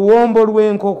 Oluwombo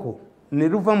lw'enkoko ne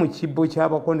luva mu kibbo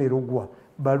kyabako ne lugwa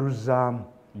baluzaamu.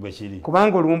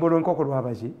 Kubanga oluwombo lw'enkoko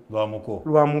lwabaki?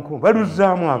 Lwamuko.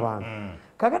 Baluzaamu abantu.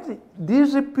 Kakati,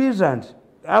 these peasants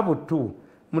have two.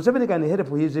 Museveni can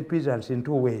help his peasants in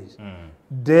two ways.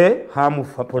 The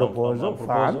harmful proposal,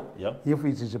 if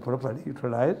it is properly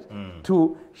utilized.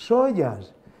 Two,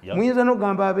 soldiers. Muyinza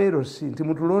n'ogamba abeerosi nti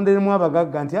mutulonderemu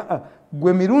abagagga nti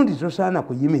gwe Mirundi tosaana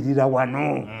kuyimirira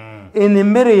wano.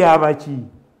 Emmere y'abaki?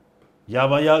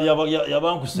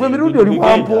 Gwe Mirundi oli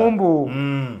wa mpombo.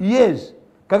 Yes.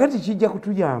 Kakati kijja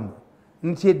kutuyamba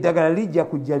nti eddagala lijja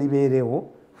kujja libeerewo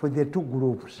for the two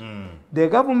groups. The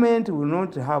government will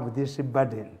not have this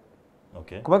burden.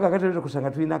 Okay. Kubaga kakati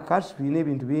kusanga tulina cash tulina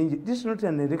ebintu bingi. This is not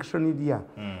an election year.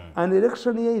 An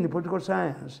election year in political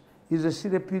science is a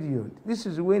serious period. This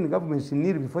is when governments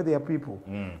kneel before their people.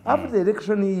 After the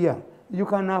election year, you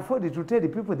can afford to tell the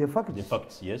people the facts. The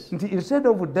facts, yes. Instead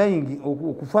of dying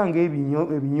okufanga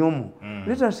ebinyomo,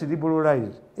 let us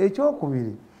liberalize.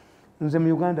 Ekyokubiri, nze mu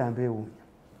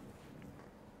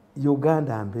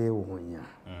Uganda mbeewuunya.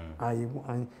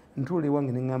 Ntuule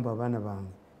wange ne ngamba abaana bange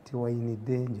ti wayini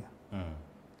danger.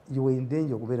 You were in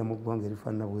danger okubeera mu ggwanga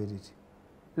erifaanana bwe riti.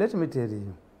 Let me tell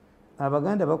you,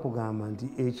 Abaganda bakugamba nti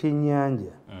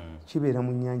ekyennyanja kibeera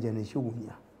mu nnyanja ne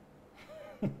kiwunya.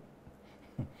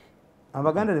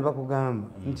 Abaganda ne bakugamba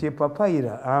nti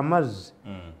epapayira amazzi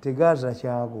tegaaza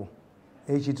kyago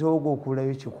ekitoogo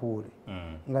okulayo kikuule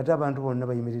ng'ate abantu bonna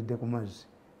bayimiridde ku mazzi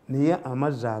naye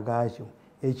amazzi agaakyo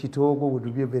ekitoogo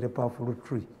would be a very powerful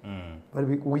tree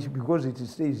because it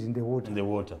stays in the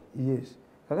water. Yes.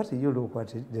 Kakati you look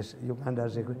at this Uganda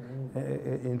has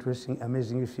interesting,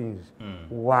 amazing things.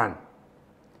 One,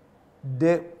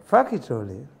 the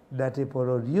factory that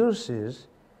produces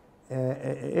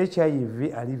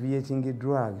HIV alleviating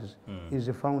drugs is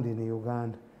found in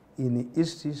Uganda, in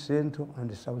East, Central,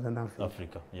 and Southern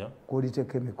Africa. Yeah. Quality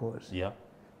chemicals. Yeah.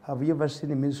 Have you ever seen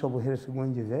the Minister of Health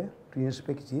going there to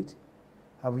inspect it?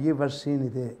 Have you ever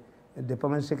seen the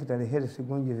Permanent Secretary of Health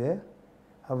going there?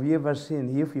 Have you ever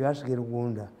seen, if you ask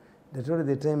Rwanda, that all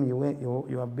the time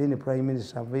you have been a Prime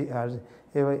Minister, has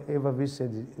ever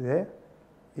visited there?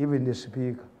 Even the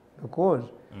Speaker. Because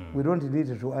we don't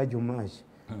need to argue much.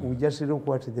 We just look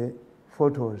at the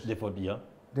photos.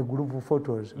 The group of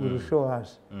photos will show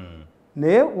us.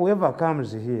 Now, whoever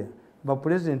comes here, but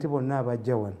President bonna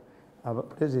abajja wano,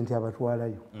 President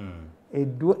abatwalayo.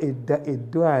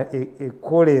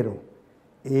 Ekkolero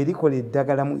erikola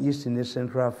eddagala mu East ne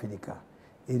Central Africa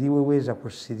eriweweeza ku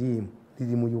siriimu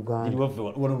liri mu Uganda.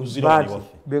 But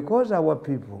because our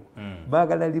people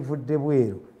baagala livudde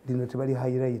bweru lino tebali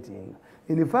highlighting.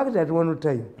 In fact, at one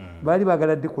time, baali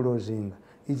baagala declosing.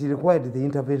 It required the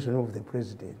intervention of the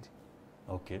president.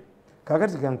 Okay.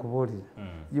 Kakati kankubuulira.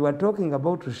 You are talking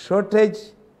about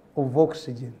shortage of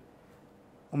oxygen.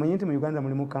 Omanyi nti mu Uganda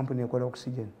mulimu company ekola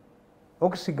oxygen.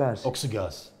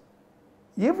 Oxygas.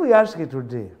 If we ask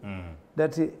today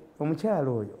that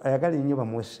omukyalo oyo ayagala ennyo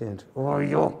bamuwe ssente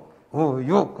oyo oh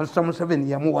yo kasita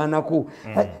Museveni yamuwaanako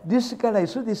this girl I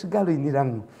saw this girl in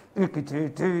Rangu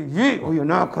oyo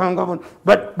nakanga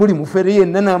but buli mufere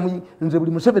yenna namu nze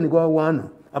buli Museveni gwawaana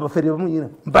abafere bamuyina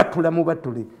mbatula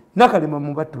mubatule nakalema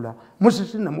mubatula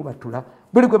musisina mubatula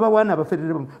buli gwe bawaana abafere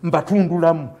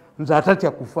mbatundulamu nze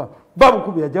atatya kufa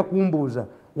babukubi ajja kumbuuza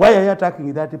why are you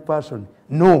attacking that person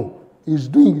no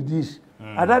he's doing this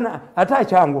ate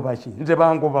akyangoba ki nze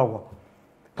bangobawa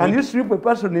can you strip a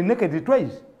person naked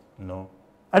twice no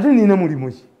ate nina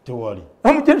mulimu ki tewali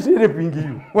I'm just helping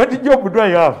you what job do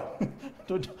I have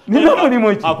nina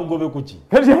mulimu ki akugobe kuki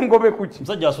kati angobe kuki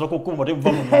msajja asobola okukuma te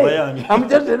muva mu nyumba yange I'm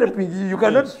just helping you you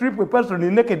cannot strip a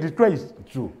person naked twice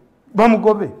true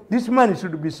bamugobe this man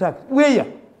should be sacked where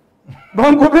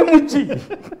bangobe muki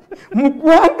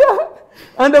mugwanga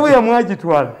anda we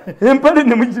amwagitwala empale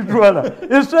ne mugitwala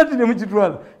esati ne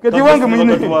mugitwala kati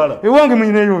wange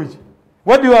mwine yoki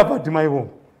what do you have at my home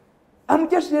I'm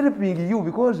just helping you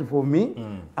because for me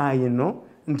I know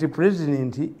nti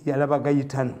president yalaba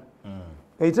Gayitano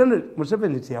Gayitano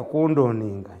Museveni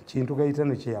teyakondoninga kintu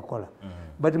Gayitano kye yakola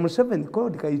but Museveni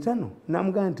called Gayitano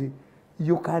namugamba nti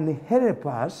you can help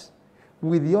us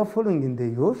with your following in the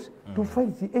youth to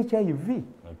fight the HIV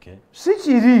okay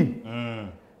sikiri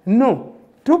no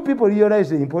two people realize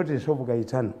the importance of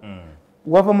Gayitano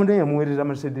wava muno yamuweereza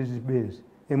Mercedes Benz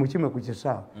emukime ku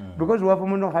kisaawa because wava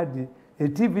muno had a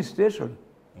TV station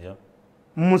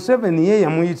Museveni ye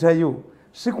yamuyitayo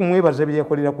si kumwebaza bye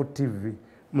yakolera ku TV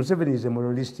Museveni is a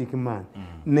moralistic man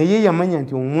naye yamanya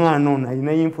nti omwana ono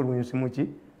alina influence muki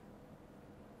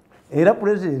era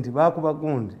president bakuba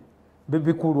gundi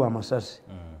bebikulu amasasi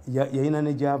yayina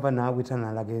ne gyava naawita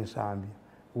n'alaga ensambi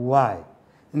why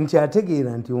nti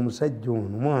ategeera nti omusajja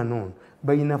ono omwana ono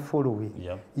balina following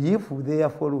if their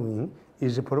following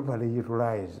is properly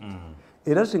utilized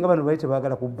era singa bano bali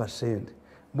tebaagala kubba ssente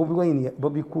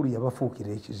Bobi Kulu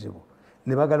yabafuukira ekizibu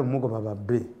ne baagala omugoba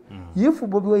babbe if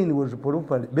Bobi Wine was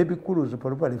properly Baby Kulu was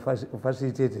properly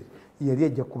facilitated yali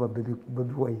ajja kuba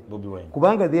Bobi Wine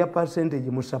kubanga their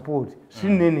percentage mu support si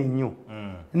nene nnyo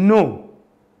no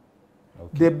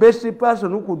the best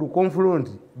person who could confront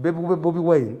Bobi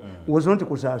Wine was not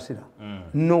Kusaasira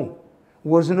no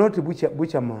was not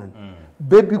Butcherman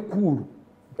Baby Kulu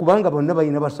kubanga bonna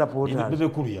balina basupporters Baby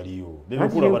Kulu yaliyo Baby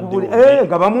Kulu abadde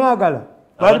nga bamwagala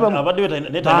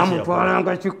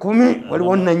bamutwalanga 10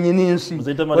 waliwo nannyini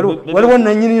nsi waliwo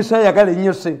nannyini nsi ayagala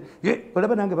ennyo se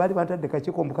olaba nange baali batadde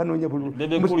kakiiko mbukanoonya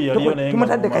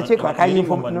bulultumutadde kakiiko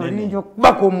akayinfolinja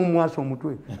baka omumwaso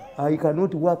omutwe I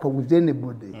cannot work with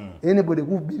anybody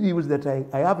who believes that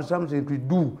I have something to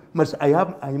do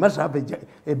I must have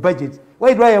a budget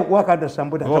why do I work under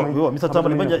somebody Mr.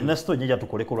 Tamale nesto nyeja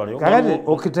tukolekula leo kakati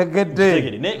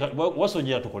okitegedde waso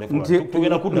nyeja tukolekula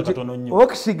tugenda kudda katono nnyo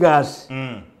oxygas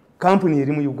company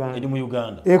eri mu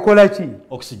Uganda ekola ki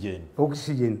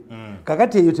oxygen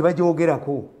kakati eyo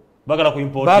tebagyogerako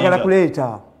bagala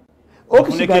kuleeta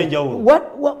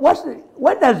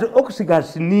what does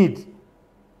oxygas need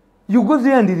you go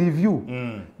there and review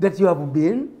that you have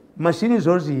been machine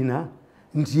zozina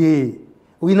nti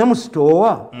uyina mu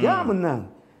store yamunange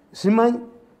simanyi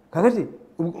kakati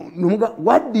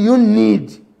what do you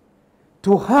need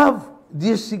to have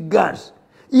this gas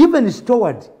even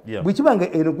stored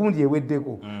bwekibanga eno gundi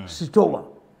eweddeko store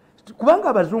kubanga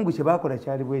abazungu kye bakola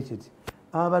kyali bwe kiti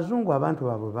abazungu abantu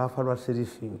baabwe baafa lwa three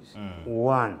things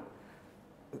one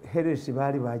heresi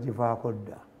baali bagivaako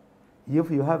dda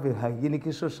if you have a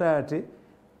hygienic society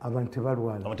abantu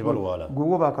tebalwala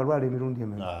gwewo bakalwala emirundi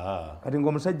emeka kati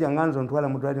ngaomusajja nga nze ontwala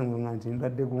mudwali nga nti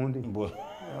ndwadde gundi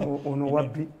ono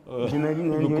wabbi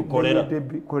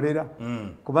kolera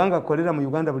kubanga kolera mu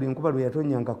Uganda buli nkuba lwe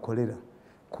yatonyanga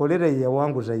kolera ye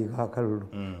yawanguza yiga akalulu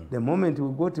the moment we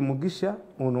got Mugisha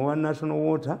ono wa national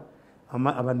water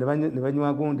abantu ne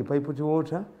banywa gundi piped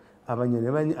water abantu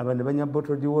ne banywa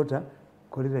bottled water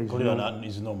kolera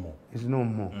is no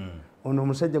more ono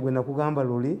omusajja gwe nakugamba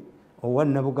luli owa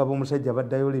Nabugabo omusajja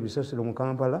baddayo ebisasiro mu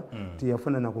Kampala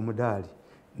tiyafuna na ku mudaali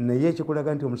naye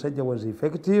ekikulaga nti omusajja was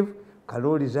effective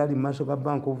kalooli zaali mu maaso ga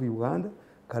Bank of Uganda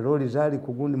kalooli zaali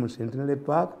ku gundi mu Centenary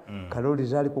Park kalooli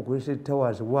zaali ku Crescent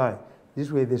Towers why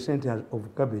this were the centers of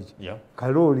garbage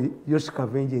kalooli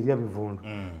yosikavenje erya bivondo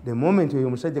the moment oyo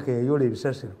omusajja keyayola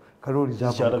ebisasiro kalooli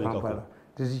zaava mu Kampala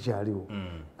tezikyaliwo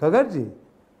kakati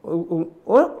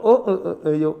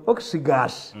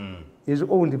oxygas is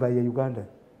owned by a Uganda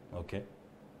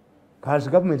has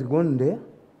government gone there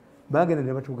bagenda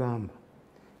ne batugamba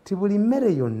ti buli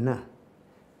mmere yonna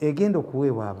egenda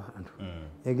okuweebwa abantu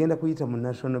egenda kuyita mu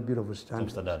National Bureau of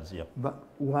Standards but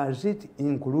was it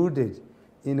included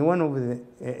in one of the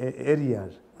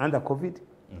areas under COVID?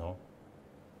 No.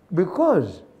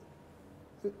 because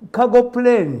cargo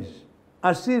planes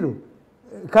are still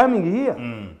coming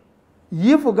here.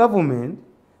 If government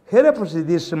helps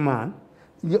this man,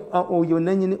 you're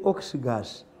nanyini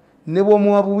oxygas, never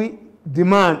more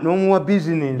demand, no more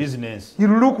business. He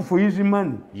look for his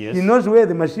money. Yes. He knows where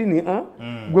the machine are.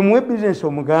 When we business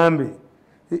of Mugambe,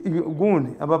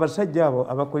 Gundi, ababasajja abo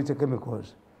abakolite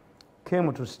chemicals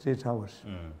came to State House.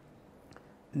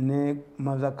 Ne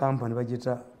mother company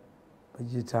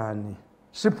bagitani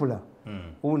Sipula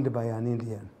owned by an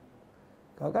Indian.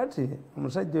 Kakati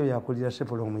omusajja oyo akulira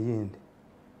Sipula omuyindi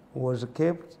was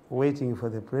kept waiting for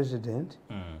the president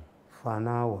for an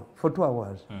hour, for 2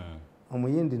 hours.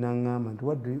 Omuyindi nangamba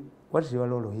nti what's your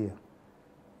role here?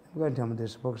 I'm going to be the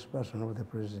spokesperson of the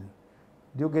president.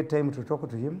 Do you get time to talk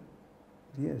to him?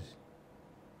 Yes.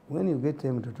 When you get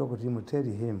time to talk to him, tell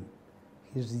him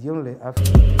he's the only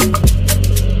African.